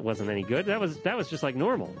 Well, that wasn't any good. That was just like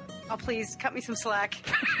normal. Oh, please, cut me some slack.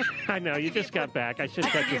 I know, you just got back. I should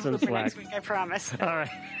cut you some slack. Next week, I promise. All right.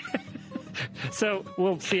 So,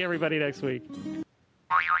 we'll see everybody next week.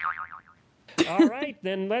 All right,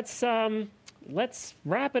 then let's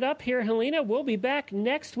wrap it up here, Helena. We'll be back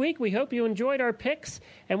next week. We hope you enjoyed our picks,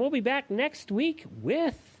 and we'll be back next week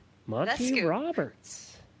with Monty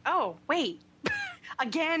Roberts. Oh, wait.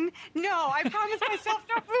 Again? No, I promised myself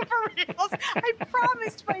no blooper reels. I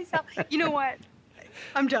promised myself. You know what?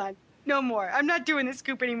 I'm done. No more. I'm not doing this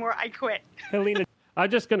scoop anymore. I quit. Helena, I'm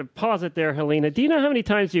just going to pause it there, Helena. Do you know how many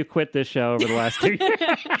times you quit this show over the last 2 years?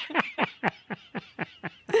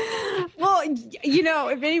 Well, you know,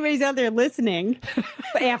 if anybody's out there listening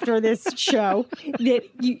after this show, that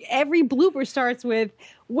every blooper starts with,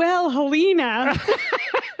 well, Helena.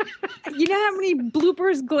 You know how many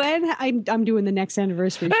bloopers, Glenn? I'm doing the next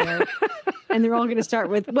anniversary show. And they're all going to start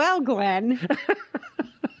with, well, Glenn.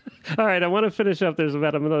 All right, I want to finish up. There's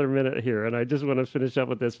about another minute here, and I just want to finish up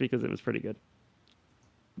with this because it was pretty good.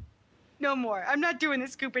 No more. I'm not doing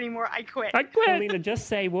this scoop anymore. I quit. I quit. Helena, just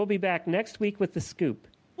say we'll be back next week with the scoop.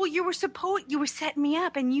 Well, you were setting me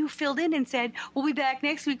up, and you filled in and said, we'll be back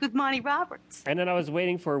next week with Monty Roberts. And then I was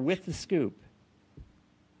waiting for with the scoop.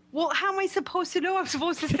 Well, how am I supposed to know I'm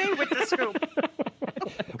supposed to say with the scoop?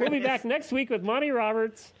 We'll be back next week with Monty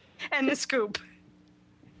Roberts. And the scoop.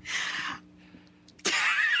 I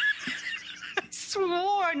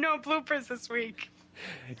swore no bloopers this week.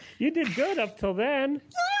 You did good up till then.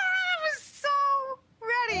 I was so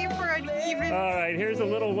ready for an even... All right, here's a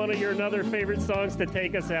little one of your another favorite songs to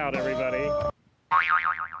take us out, everybody.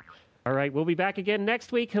 All right, we'll be back again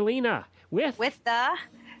next week, Helena, with the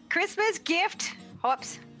Christmas gift.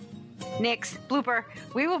 Whoops. Nix. Blooper.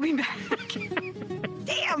 We will be back.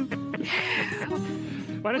 Damn.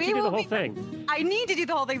 Why don't you do the whole thing? I need to do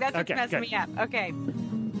the whole thing. That's what's messing me up. Okay.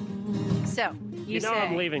 So, you know say,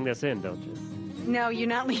 I'm leaving this in, don't you? No, you're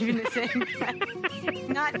not leaving this in.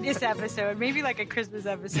 Not this episode. Maybe like a Christmas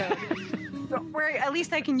episode. Where at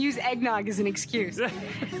least I can use eggnog as an excuse. All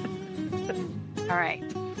right.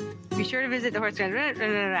 Be sure to visit the horse.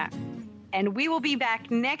 And we will be back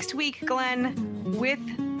next week, Glenn, with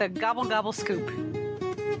the Gobble Gobble Scoop.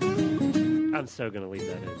 I'm so going to leave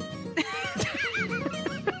that in.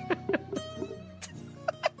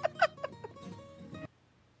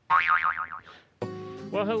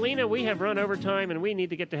 Well, Helena, we have run over time and we need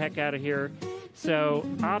to get the heck out of here. So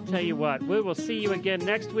I'll tell you what, we will see you again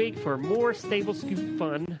next week for more Stable Scoop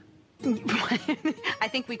fun. I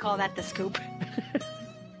think we call that the scoop.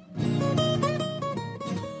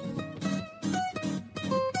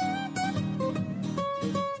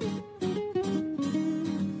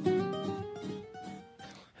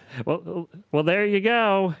 Well, there you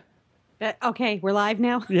go. Okay, we're live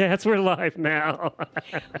now? Yes, we're live now.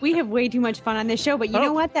 We have way too much fun on this show, but you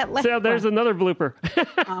know what? So there's another blooper.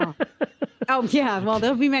 Oh, yeah. Well,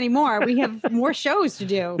 there'll be many more. We have more shows to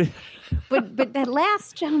do. But that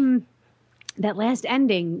last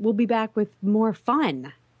ending, we'll be back with more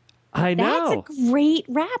fun. I know. That's a great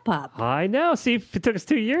wrap up. I know. See, it took us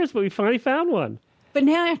 2 years, but we finally found one. But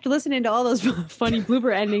now after listening to all those funny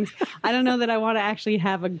blooper endings, I don't know that I want to actually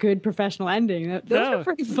have a good professional ending. Those are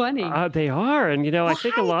pretty funny. They are. And, you know, I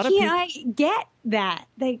think a lot of people... I get that.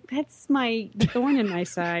 That's my thorn in my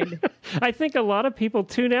side. I think a lot of people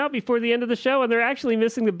tune out before the end of the show, and they're actually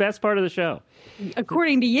missing the best part of the show.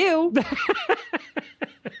 According to you.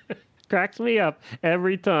 Cracks me up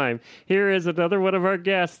every time. Here is another one of our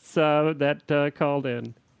guests that called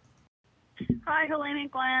in. Hi, Helena and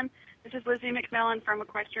Glenn. This is Lizzie McMillan from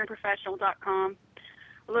EquestrianProfessional.com.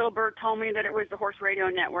 A little bird told me that it was the Horse Radio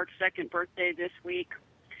Network's second birthday this week.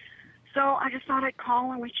 So I just thought I'd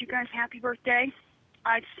call and wish you guys happy birthday.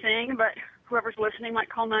 I'd sing, but whoever's listening might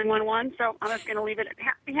call 911, so I'm just going to leave it at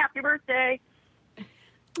happy birthday.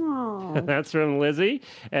 Oh, That's from Lizzie.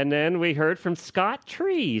 And then we heard from Scott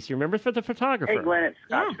Trees. You remember, for the photographer? Hey, Glenn, it's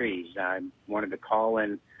Scott Trees. I wanted to call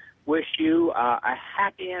and wish you a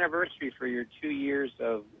happy anniversary for your 2 years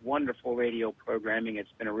of wonderful radio programming.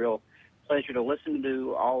 It's been a real pleasure to listen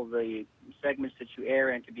to all the segments that you air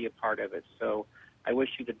and to be a part of it. So I wish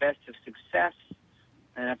you the best of success.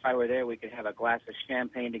 And if I were there, we could have a glass of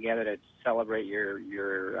champagne together to celebrate your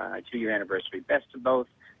 2-year anniversary. Best of both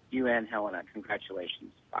you and Helena.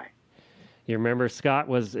 Congratulations. Bye. You remember Scott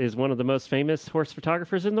is one of the most famous horse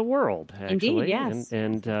photographers in the world, actually. Indeed, yes.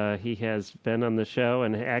 And he has been on the show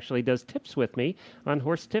and actually does tips with me on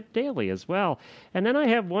Horse Tip Daily as well. And then I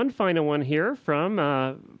have one final one here from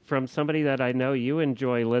somebody that I know you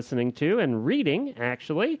enjoy listening to and reading,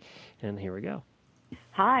 actually. And here we go.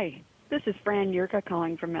 Hi, this is Fran Yurka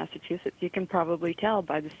calling from Massachusetts. You can probably tell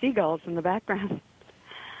by the seagulls in the background.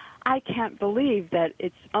 I can't believe that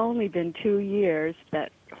it's only been 2 years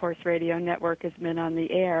that Horse Radio Network has been on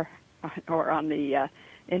the air or on the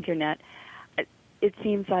Internet. It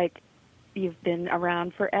seems like you've been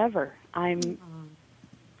around forever. I'm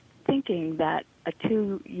thinking that a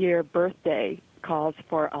 2-year birthday calls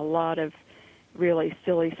for a lot of really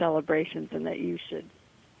silly celebrations and that you should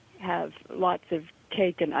have lots of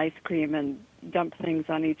cake and ice cream and dump things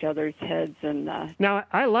on each other's heads. And Now,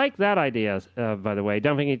 I like that idea, by the way,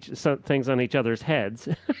 dumping things on each other's heads.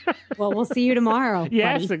 Well, we'll see you tomorrow.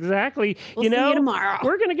 Yes, buddy. Exactly. We'll see you tomorrow.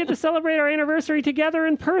 We're going to get to celebrate our anniversary together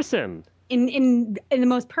in person. In the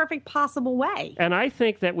most perfect possible way. And I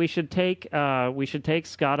think that we should take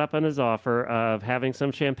Scott up on his offer of having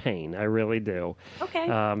some champagne. I really do.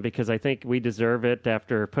 Okay. Because I think we deserve it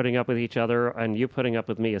after putting up with each other, and you putting up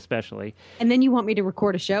with me especially. And then you want me to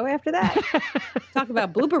record a show after that? Talk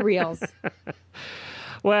about blooper reels.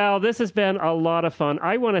 Well, this has been a lot of fun.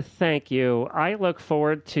 I want to thank you. I look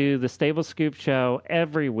forward to the Stable Scoop show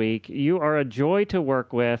every week. You are a joy to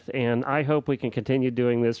work with, and I hope we can continue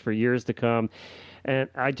doing this for years to come. And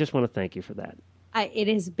I just want to thank you for that. It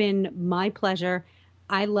has been my pleasure.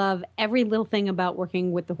 I love every little thing about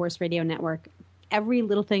working with the Horse Radio Network. Every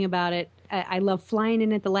little thing about it. I love flying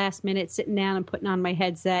in at the last minute, sitting down and putting on my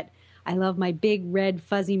headset. I love my big red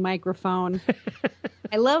fuzzy microphone.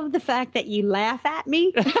 I love the fact that you laugh at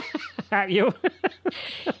me. At you?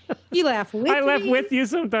 You laugh with me. I laugh with you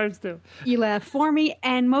sometimes too. You laugh for me.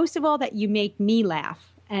 And most of all, that you make me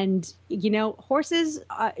laugh. And, horses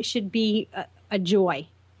should be a joy.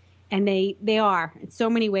 And they are in so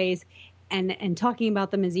many ways. And talking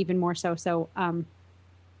about them is even more so. So,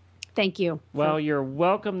 thank you. Well, you're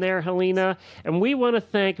welcome there, Helena. And we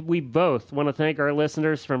both want to thank our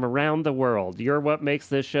listeners from around the world. You're what makes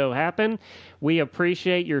this show happen. We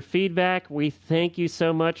appreciate your feedback. We thank you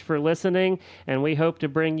so much for listening, and we hope to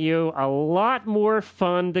bring you a lot more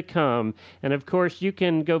fun to come. And, of course, you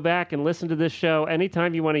can go back and listen to this show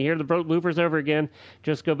anytime you want to hear the bloopers over again.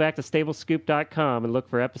 Just go back to stablescoop.com and look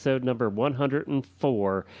for episode number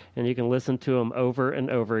 104, and you can listen to them over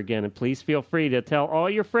and over again. And please feel free to tell all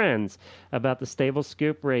your friends about the Stable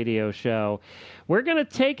Scoop radio show. We're going to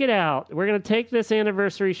take it out. We're going to take this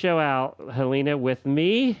anniversary show out, Helena, with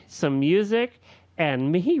me, some music,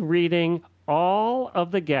 and me reading all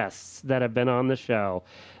of the guests that have been on the show.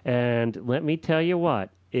 And let me tell you what,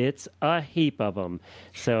 it's a heap of them.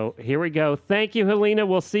 So here we go. Thank you, Helena.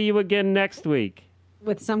 We'll see you again next week.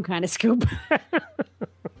 With some kind of scoop.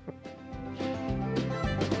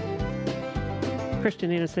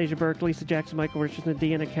 Christian, Anastasia Burke, Lisa Jackson, Michael Richardson,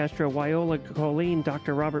 Deanna Castro, Viola Colleen,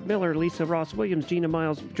 Dr. Robert Miller, Lisa Ross Williams, Gina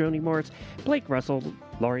Miles, Joni Morris, Blake Russell,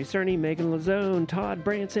 Laurie Cerny, Megan Lazone, Todd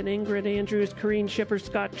Branson, Ingrid Andrews, Corrine Shipper,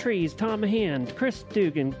 Scott Trees, Tom Hand, Chris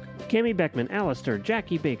Dugan, Cammie Beckman, Alistair,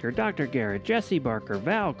 Jackie Baker, Dr. Garrett, Jesse Barker,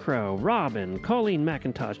 Val Crow, Robin, Colleen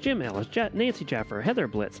McIntosh, Jim Ellis, Nancy Jaffer, Heather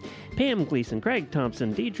Blitz, Pam Gleason, Craig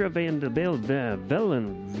Thompson, Deidre Vanderbilt,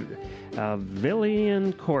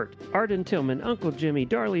 Villian Court, Arden Tillman, Uncle Jimmy,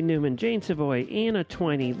 Darley Newman, Jane Savoy, Anna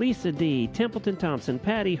Twiney, Lisa D., Templeton Thompson,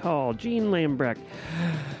 Patty Hall, Jean Lambrecht,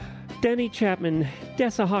 Denny Chapman,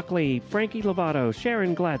 Dessa Hockley, Frankie Lovato,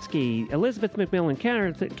 Sharon Gladsky, Elizabeth McMillan,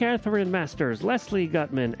 Catherine Masters, Leslie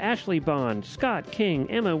Gutman, Ashley Bond, Scott King,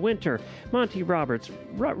 Emma Winter, Monty Roberts,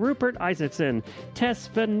 Rupert Isaacson, Tess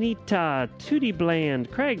Vanita, Tootie Bland,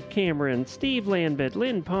 Craig Cameron, Steve Landbit,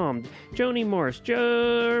 Lynn Palm, Joni Morris,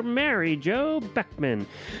 Mary Jo Beckman,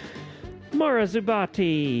 Mara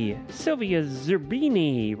Zubati, Sylvia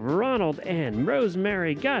Zerbini, Ronald N.,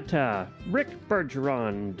 Rosemary Gata, Rick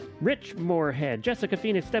Bergeron, Rich Moorhead, Jessica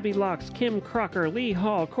Phoenix, Debbie Locks, Kim Crocker, Lee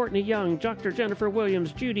Hall, Courtney Young, Dr. Jennifer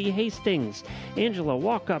Williams, Judy Hastings, Angela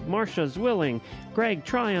Walkup, Marcia Zwilling, Greg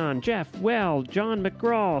Tryon, Jeff Well, John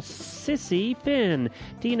McGraw, Sissy Finn,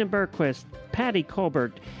 Dina Berquist, Patty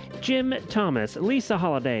Colbert, Jim Thomas, Lisa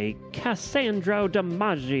Holliday, Cassandro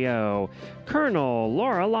DiMaggio, Colonel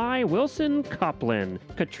Lorelei Wilson Coplin,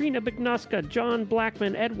 Katrina Bignoska, John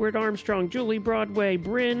Blackman, Edward Armstrong, Julie Broadway,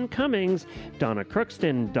 Bryn Cummings, Donna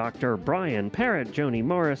Crookston, Dr. Brian Parrott, Joni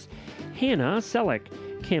Morris, Hannah Selleck,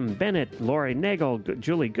 Kim Bennett, Lori Nagel,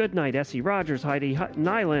 Julie Goodnight, Essie Rogers, Heidi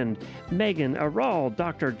Nyland, Megan Aral,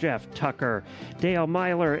 Dr. Jeff Tucker, Dale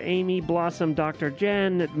Myler, Amy Blossom, Dr.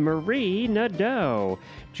 Jen, Marie Nadeau,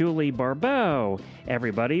 Julie Barbeau,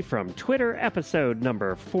 everybody from Twitter episode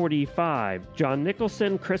number 45, John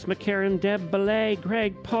Nicholson, Chris McCarran, Deb Belay,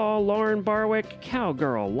 Greg Paul, Lauren Barwick,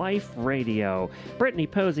 Cowgirl Life Radio, Brittany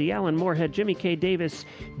Posey, Alan Moorhead, Jimmy K. Davis,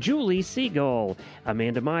 Julie Siegel,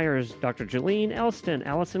 Amanda Myers, Dr. Jolene Elston,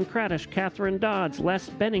 Allison Cradish, Catherine Dodds, Les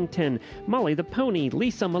Bennington, Molly the Pony,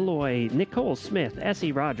 Lisa Malloy, Nicole Smith,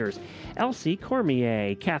 Essie Rogers, Elsie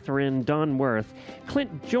Cormier, Catherine Donworth,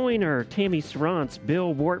 Clint Joyner, Tammy Serrance,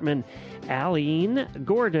 Bill Wortman, Aline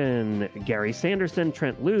Gordon, Gary Sanderson,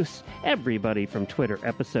 Trent Luce, everybody from Twitter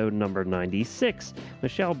episode number 96,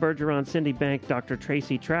 Michelle Bergeron, Cindy Bank, Dr.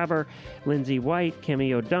 Tracy Traver, Lindsay White,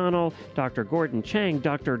 Kimmy O'Donnell, Dr. Gordon Chang,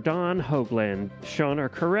 Dr. Don Hoagland, Shauna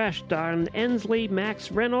Koresh, Don Ensley,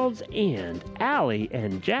 Max Reynolds, and Allie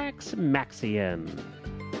and Jax Maxian.